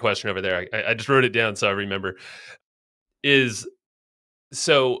 Because it's a great question over there. I just wrote it down so I remember.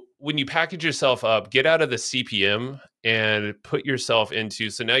 So when you package yourself up, get out of the CPM and put yourself into,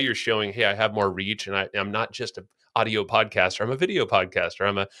 so now you're showing, hey, I have more reach, and I'm not just an audio podcaster, I'm a video podcaster,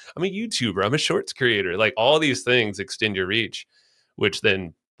 I'm a YouTuber, I'm a shorts creator. Like all these things extend your reach, which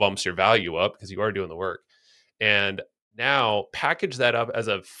then bumps your value up because you are doing the work. And now package that up as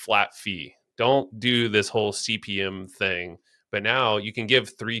a flat fee. Don't do this whole CPM thing, but now you can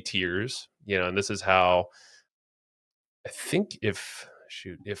give 3 tiers, and this is how I think if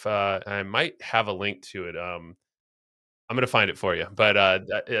I might have a link to it. I'm going to find it for you, but I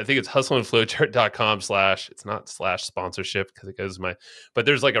think it's hustleandflowchart.com / it's not / sponsorship because it goes but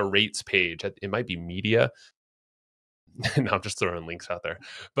there's like a rates page. It might be media. No, I'm just throwing links out there,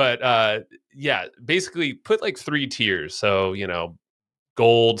 but yeah, basically put like 3 tiers. So,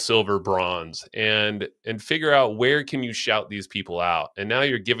 gold, silver, bronze, and figure out where can you shout these people out. And now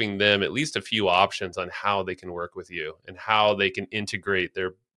you're giving them at least a few options on how they can work with you and how they can integrate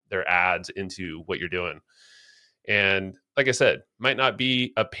their ads into what you're doing. And like I said, might not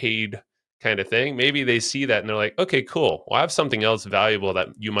be a paid kind of thing. Maybe they see that and they're like, okay, cool. Well, I have something else valuable that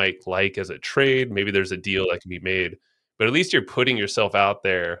you might like as a trade. Maybe there's a deal that can be made. But at least you're putting yourself out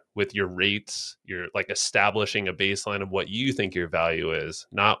there with your rates. You're like establishing a baseline of what you think your value is,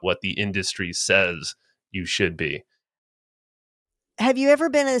 not what the industry says you should be. Have you ever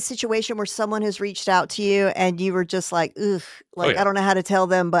been in a situation where someone has reached out to you and you were just like, ugh, like, yeah. I don't know how to tell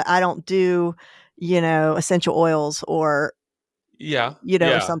them, but I don't do, essential oils or, Yeah.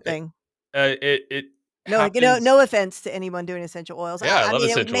 or something? It No, happens. no offense to anyone doing essential oils. Yeah, I love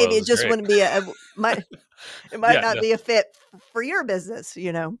mean, essential maybe oils. it It's just great. wouldn't be it might Yeah, not no. be a fit for your business,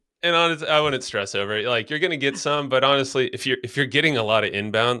 And honestly, I wouldn't stress over it. Like you're going to get some, but honestly, if you're getting a lot of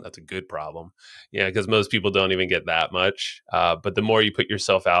inbound, that's a good problem. Yeah, because most people don't even get that much. But the more you put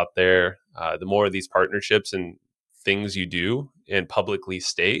yourself out there, the more of these partnerships and things you do and publicly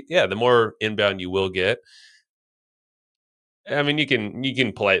state, yeah, the more inbound you will get. I mean, you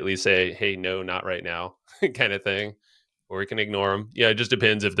can politely say, "Hey, no, not right now," kind of thing, or you can ignore them. Yeah, it just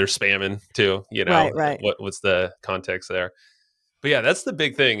depends if they're spamming too. Right. What's the context there? But yeah, that's the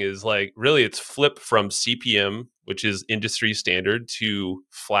big thing is like really it's flipped from CPM, which is industry standard, to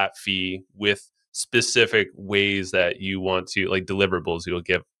flat fee with specific ways that you want to like deliverables you'll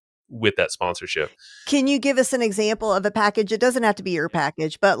give with that sponsorship. Can you give us an example of a package? It doesn't have to be your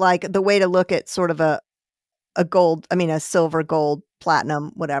package, but like the way to look at sort of a gold, a silver, gold,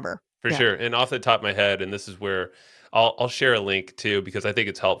 platinum, whatever. For Yeah. sure. And off the top of my head, and this is where I'll share a link too because I think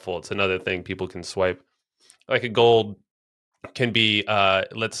it's helpful. It's another thing people can swipe. Like a gold can be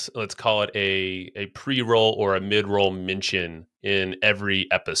let's call it a pre-roll or a mid-roll mention in every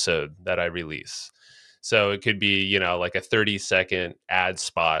episode that I release. So it could be, like a 30-second ad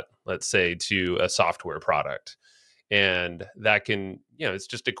spot, let's say, to a software product. And that can, it's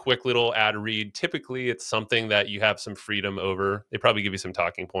just a quick little ad read. Typically it's something that you have some freedom over. They probably give you some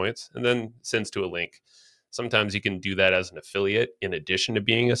talking points and then sends to a link. Sometimes you can do that as an affiliate in addition to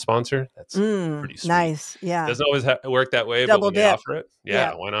being a sponsor. That's pretty sweet. Nice. Yeah. Doesn't always work that way, but Double when they dip. offer it,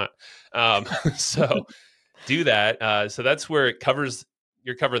 Yeah. yeah, why not? So do that. So that's where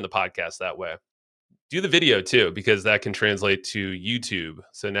you're covering the podcast that way. Do the video too, because that can translate to YouTube.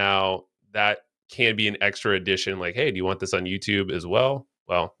 So now that can be an extra addition. Like, hey, do you want this on YouTube as well?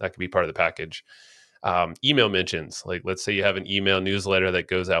 Well, that could be part of the package. Email mentions, like let's say you have an email newsletter that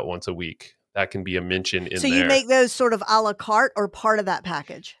goes out once a week. That can be a mention in So you there. make those sort of a la carte or part of that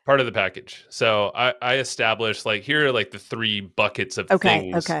package? Part of the package. So I established like here are like the 3 buckets of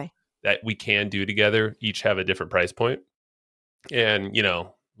things Okay. that we can do together. Each have a different price point. And,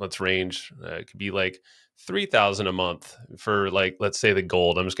 let's range. It could be like 3,000 a month for like, let's say the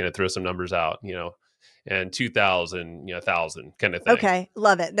gold. I'm just going to throw some numbers out, and 2,000, 1,000 kind of thing. Okay.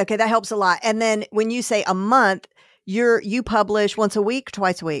 Love it. Okay. That helps a lot. And then when you say a month, you publish once a week,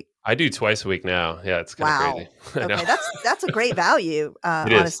 twice a week? I do twice a week now. Yeah, it's kind of crazy. I know. Okay. That's a great value.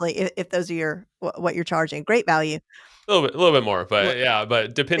 It is. Honestly, if those are what you're charging, great value. A little bit more, but yeah,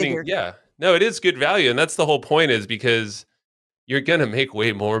 but depending. Figured. Yeah, no, it is good value. And that's the whole point, is because you're going to make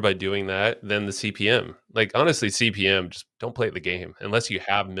way more by doing that than the CPM. Like, honestly, CPM, just don't play the game unless you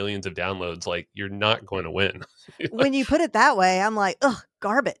have millions of downloads. Like, you're not going to win. When you put it that way, I'm like, ugh,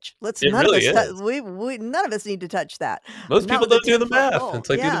 garbage. It None of really us, is. we none of us need to touch that. Most Not people with a don't do the 10-foot math. pole. It's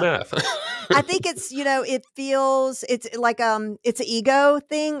like, do the math. I think it's, it's like, it's an ego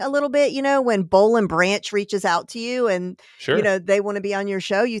thing a little bit, when Boll and Branch reaches out to you and, Sure. they want to be on your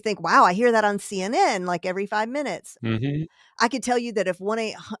show. You think, wow, I hear that on CNN, like every 5 minutes. Mm-hmm. I could tell you that if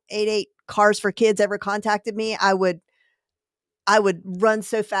 1-888 Cars for Kids ever contacted me, I would run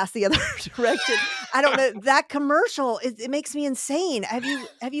so fast the other direction. I don't know. That commercial, it makes me insane. Have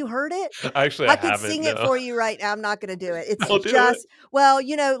you heard it? Actually, I I could haven't. sing No. it for you right now. I'm not going to do it. It's I'll do just, it. well,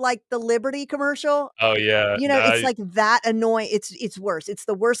 like the Liberty commercial. Oh yeah. It's like that annoying. It's worse. It's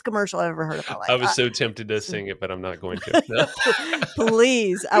the worst commercial I've ever heard in my life. I was so tempted to sing it, but I'm not going to. No.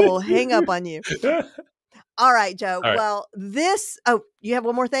 Please, I will hang up on you. All right, Joe. All right. Well, you have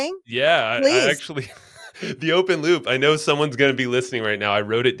one more thing? Yeah, Please. I actually, the open loop. I know someone's going to be listening right now. I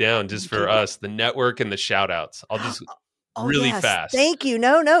wrote it down just for us, the network and the shout outs. I'll just really fast. Thank you.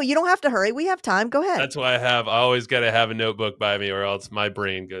 No, you don't have to hurry. We have time. Go ahead. That's why I always got to have a notebook by me, or else my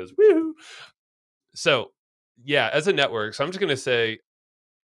brain goes, woo. So yeah, as a network, so I'm just going to say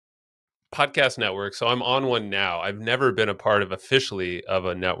podcast network. So I'm on one now. I've never been a part of officially of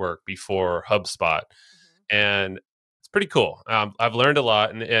a network before HubSpot. And it's pretty cool. I've learned a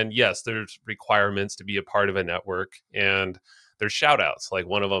lot, and yes, there's requirements to be a part of a network, and there's shout outs. Like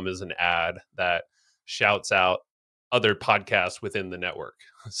one of them is an ad that shouts out other podcasts within the network.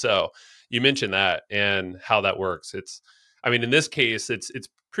 So you mentioned that and how that works. In this case, it's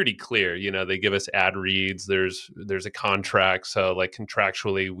pretty clear. They give us ad reads. There's a contract. So like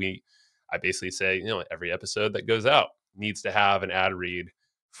contractually, I basically say, every episode that goes out needs to have an ad read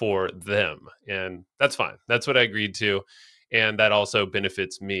for them, and that's fine. That's what I agreed to, and that also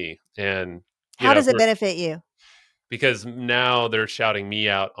benefits me. And how does it benefit you? Because now they're shouting me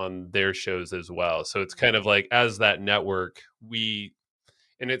out on their shows as well. So it's kind of like, as that network, and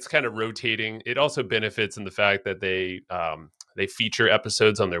it's kind of rotating. It also benefits in the fact that they feature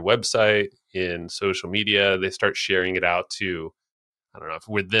episodes on their website, in social media. They start sharing it out to, I don't know, if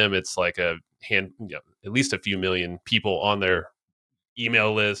with them it's like at least a few million people on their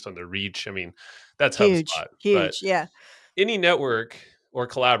email list, on the reach. That's huge, HubSpot. huge. But yeah. Any network or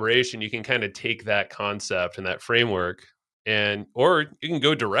collaboration, you can kind of take that concept and that framework, or you can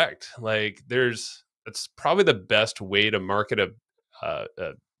go direct. Like that's probably the best way to market a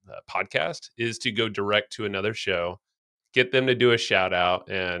podcast, is to go direct to another show, get them to do a shout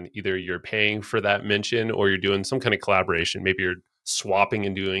out, and either you're paying for that mention or you're doing some kind of collaboration. Maybe you're swapping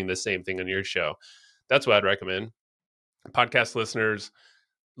and doing the same thing on your show. That's what I'd recommend. Podcast listeners,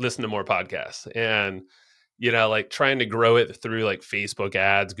 listen to more podcasts, and like trying to grow it through like Facebook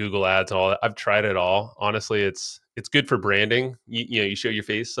ads, Google ads, and all that. I've tried it all. Honestly, it's good for branding. You show your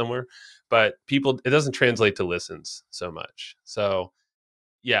face somewhere, but it doesn't translate to listens so much. So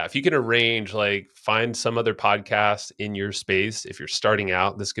yeah, if you can arrange, like find some other podcast in your space. If you're starting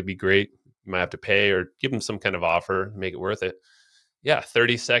out, this could be great. you might have to pay or give them some kind of offer, make it worth it. Yeah,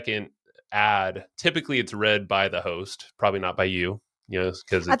 30-second ad. Typically, it's read by the host, probably not by you, because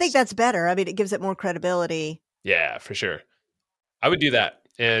I think it's, that's better. I mean, it gives it more credibility. yeah, for sure. I would do that.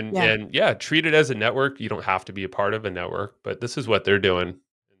 Yeah, And yeah, treat it as a network. You don't have to be a part of a network, but this is what they're doing.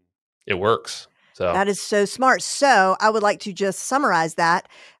 It works. So that is so smart. So I would like to just summarize that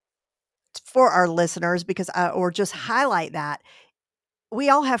for our listeners because or just highlight that we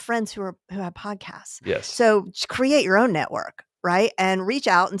all have friends who have podcasts. yes, So create your own network, right? And reach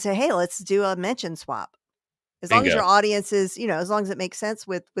out and say, "Hey, let's do a mention swap." As long as your bingo. audience is, as long as it makes sense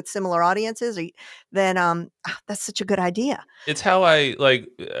with similar audiences, then that's such a good idea. It's how I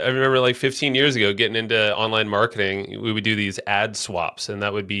remember like 15 years ago getting into online marketing, we would do these ad swaps and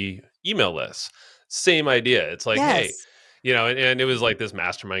that would be email lists. Same idea. It's like, hey, Yes. and it was like this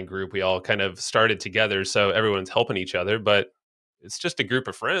mastermind group. We all kind of started together. So everyone's helping each other, but it's just a group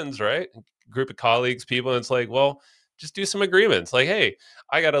of friends, right? A group of colleagues, people. And it's like, well, just do some agreements. Like, hey,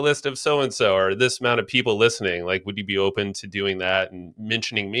 I got a list of so and so or this amount of people listening. Like, would you be open to doing that and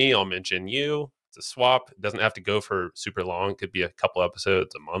mentioning me? I'll mention you. It's a swap. It doesn't have to go for super long. It could be a couple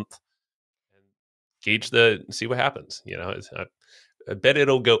episodes a month. And see what happens. I bet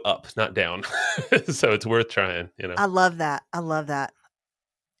it'll go up, not down. So it's worth trying. I love that. I love that.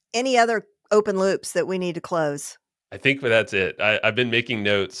 Any other open loops that we need to close? I think that's it. I've been making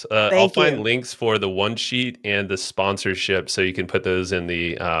notes. I'll Thank find you. links for the one sheet and the sponsorship, so you can put those in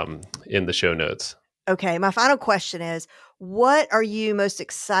the show notes. Okay. My final question is, what are you most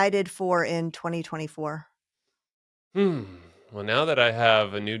excited for in 2024? Hmm. Well, now that I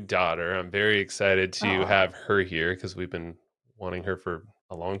have a new daughter, I'm very excited to Oh, have her here because we've been wanting her for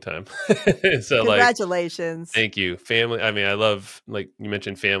a long time. So, like, congratulations. thank you, family. I mean, I love, like you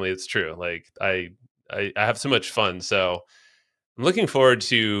mentioned, family. It's true. Like, I have so much fun. So I'm looking forward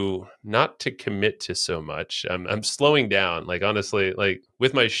to not to commit to so much. I'm slowing down. Like, honestly, like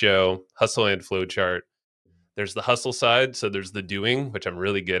with my show, Hustle and Flowchart, there's the hustle side, so there's the doing, which I'm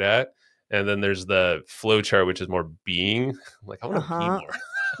really good at, and then there's the flowchart, which is more being. I'm like, I want to be Uh-huh. more.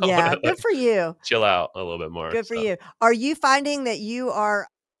 I want Yeah. to Good like for you. chill out a little bit more. Good for So you. Are you finding that you are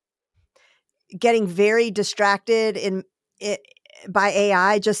getting very distracted in it by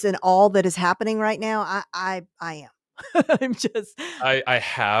AI just in all that is happening right now? I am. I'm just I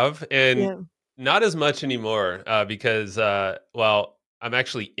have, and yeah. not as much anymore because well, I'm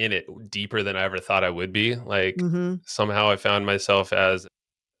actually in it deeper than I ever thought I would be. Like Mhm. somehow I found myself as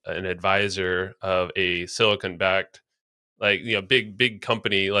an advisor of a silicon backed, like, big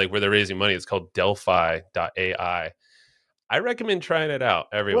company, like where they're raising money. It's called Delphi AI. I recommend trying it out,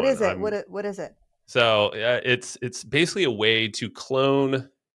 What everyone. is it? What is it? So it's basically a way to clone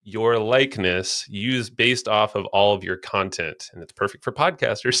your likeness used based off of all of your content, and it's perfect for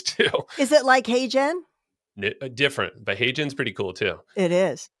podcasters too. Is it like HeyGen? Different, but HeyGen's pretty cool too. It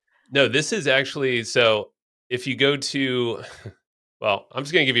is. No, this is actually, so if you go to, well, I'm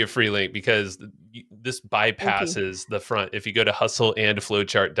just going to give you a free link because this Thank you. bypasses the front. If you go to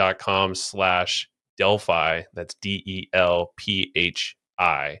hustleandflowchart.com/Delphi, that's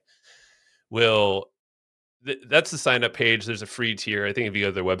DELPHI, will that's the sign up page. There's a free tier. I think if you go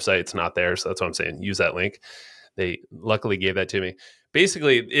to their website, it's not there. So that's what I'm saying. Use that link. They luckily gave that to me.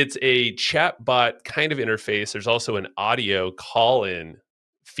 Basically, it's a chat bot kind of interface. There's also an audio call in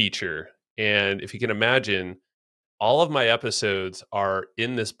feature. And if you can imagine, all of my episodes are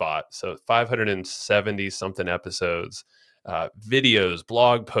in this bot. So 570 something episodes, videos,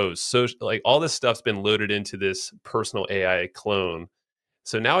 blog posts, social, like all this stuff's been loaded into this personal AI clone.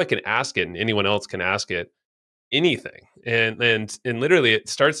 So now I can ask it, and anyone else can ask it anything, and literally it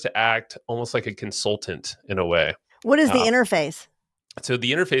starts to act almost like a consultant in a way. What is the uh, interface? so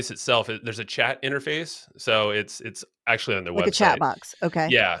the interface itself, there's a chat interface, so it's actually on their Like a chat website. box. Okay.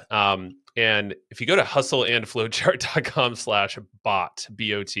 Yeah. And if you go to hustleandflowchart.com/bot,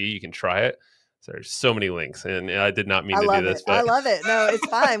 B-O-T, you can try it. So there's so many links, and I did not mean I to do love this, it. I but love it. No, it's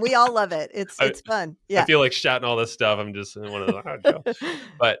fine. We all love it. It's I, it's fun. I Yeah. feel like shouting all this stuff. I'm just one of the, Joe.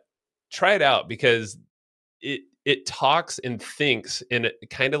 But try it out because it talks and thinks in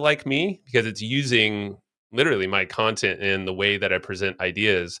kind of like me because it's using literally my content in the way that I present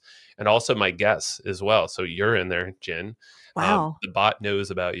ideas and also my guests as well. So you're in there, Jen. Wow. The bot knows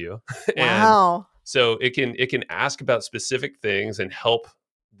about you, and Wow. so it can ask about specific things and help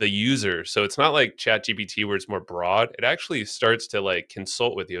the user. So it's not like ChatGPT where it's more broad. It actually starts to like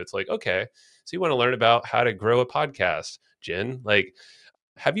consult with you. It's like, okay, so you want to learn about how to grow a podcast, Jen? Like,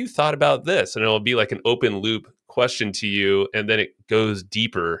 have you thought about this? And it'll be like an open loop question to you. And then it goes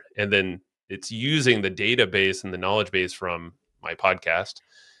deeper. And then it's using the database and the knowledge base from my podcast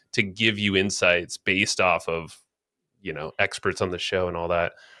to give you insights based off of, experts on the show and all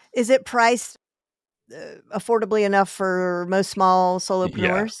that. Is it priced affordably enough for most small Yeah.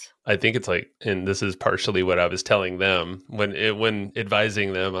 solopreneurs? I think it's like, and this is partially what I was telling them when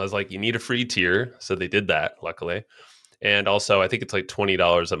advising them. I was like, you need a free tier. So they did that, luckily. And also, I think it's like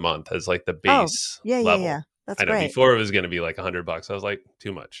 $20 a month as like the Oh, base yeah, yeah, level. yeah. That's I know great. before it was going to be like $100. I was like,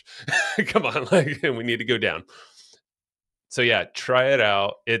 too much. Come on, like we need to go down. So yeah, try it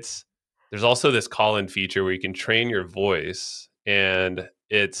out. There's also this call-in feature where you can train your voice, and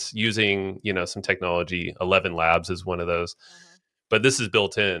it's using some technology. 11 Labs is one of those, but this is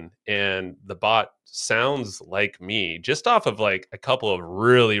built in, and the bot sounds like me just off of like a couple of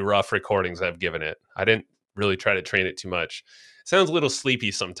really rough recordings I've given it. I didn't really try to train it too much. It sounds a little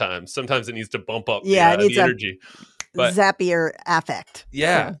sleepy sometimes. Sometimes it needs to bump up Yeah, it needs the a energy. But Zapier affect.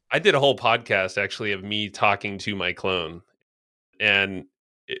 yeah, I did a whole podcast actually of me talking to my clone, and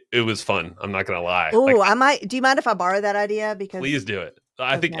it was fun. I'm not gonna lie. Like, Oh, do you mind if I borrow that idea? Because, please do it.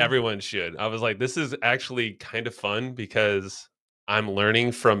 I think okay. everyone should. I was like, this is actually kind of fun because I'm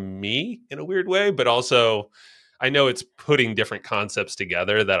learning from me in a weird way, but also I know it's putting different concepts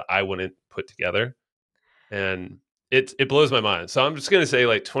together that I wouldn't put together. And it blows my mind. So I'm just gonna say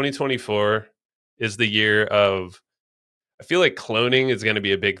like 2024 is the year of, I feel like cloning is gonna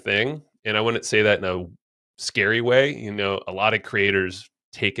be a big thing. And I wouldn't say that in a scary way. A lot of creators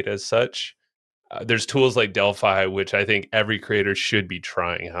take it as such. There's tools like Delphi, which I think every creator should be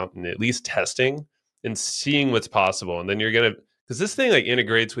trying out and at least testing and seeing what's possible. And then you're going to, because this thing like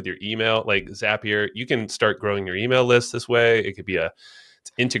integrates with your email, like Zapier, you can start growing your email list this way. It could be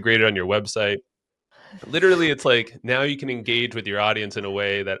it's integrated on your website. Literally, it's like now you can engage with your audience in a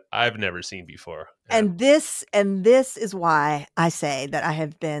way that I've never seen before. And this is why I say that I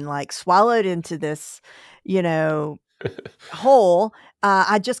have been like swallowed into this, hole.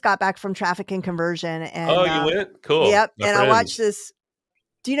 I just got back from traffic and conversion, Oh, and you went? Cool. yep. My And I watched friends. this.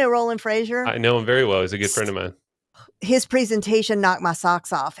 Do you know Roland Frazier? I know him very well. He's a good friend of mine. His presentation knocked my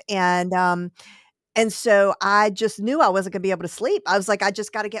socks off, and so I just knew I wasn't gonna be able to sleep. I was like, I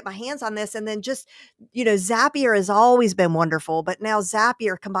just got to get my hands on this. And then just, Zapier has always been wonderful, but now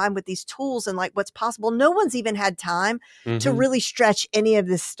Zapier combined with these tools and like what's possible, no one's even had time to really stretch any of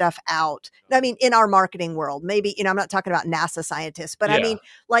this stuff out. I mean, in our marketing world, maybe, I'm not talking about NASA scientists, but I mean,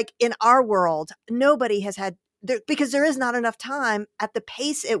 like in our world, nobody has had because there is not enough time at the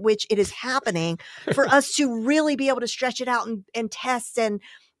pace at which it is happening for us to really be able to stretch it out and test and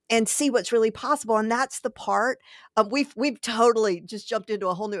see what's really possible. And that's the part we've totally just jumped into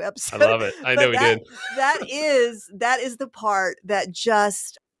a whole new episode. I love it. I know we did. That is the part that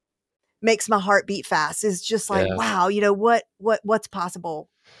just makes my heart beat fast. Is just like, wow, what's possible.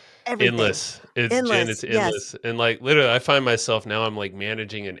 Everything. Endless. It's endless. Jen, it's endless. Yes. And like literally I find myself now I'm like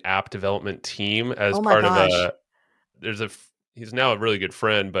managing an app development team as part of he's now a really good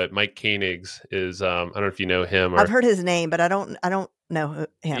friend, but Mike Koenigs is I don't know if you know him. I've heard his name, but I don't know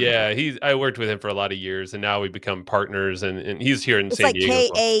him. Yeah, I worked with him for a lot of years, and now we become partners, and he's here in San Diego.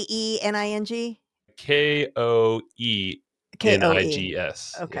 It's like Kaening?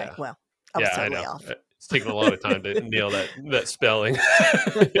 Koenigs. Okay, Yeah. well, I was totally off. It's taken a lot of time to nail that spelling.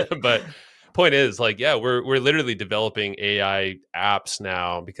 But point is, like, yeah, we're literally developing AI apps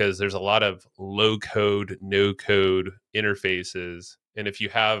now because there's a lot of low code, no code interfaces. And if you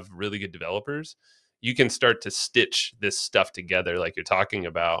have really good developers, you can start to stitch this stuff together like you're talking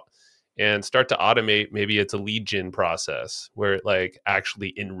about and start to automate. Maybe it's a lead gen process where it like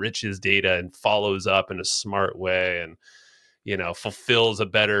actually enriches data and follows up in a smart way and, fulfills a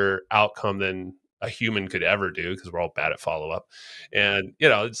better outcome than a human could ever do because we're all bad at follow up. And,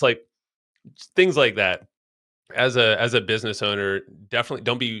 it's like things like that. As a business owner, definitely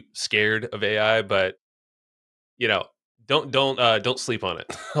don't be scared of AI, but don't sleep on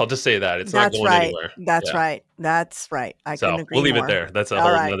it. I'll just say that it's not going anywhere. That's right. That's right. I couldn't agree more. We'll leave it there. That's a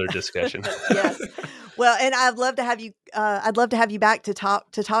whole nother discussion. Yes. Well, and I'd love to have you. I'd love to have you back to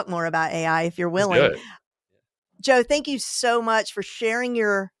talk more about AI if you're willing. Joe, thank you so much for sharing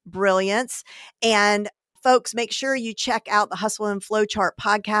your brilliance. And folks, make sure you check out the Hustle and Flowchart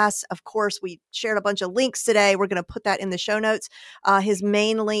podcast. Of course, we shared a bunch of links today. We're going to put that in the show notes. His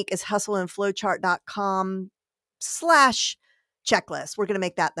main link is hustleandflowchart.com/checklist. We're going to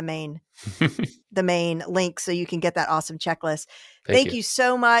make that the main link so you can get that awesome checklist. Thank you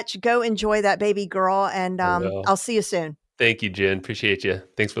so much. Go enjoy that baby girl, and I'll see you soon. Thank you, Jen. Appreciate you.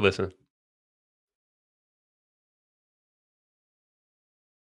 Thanks for listening.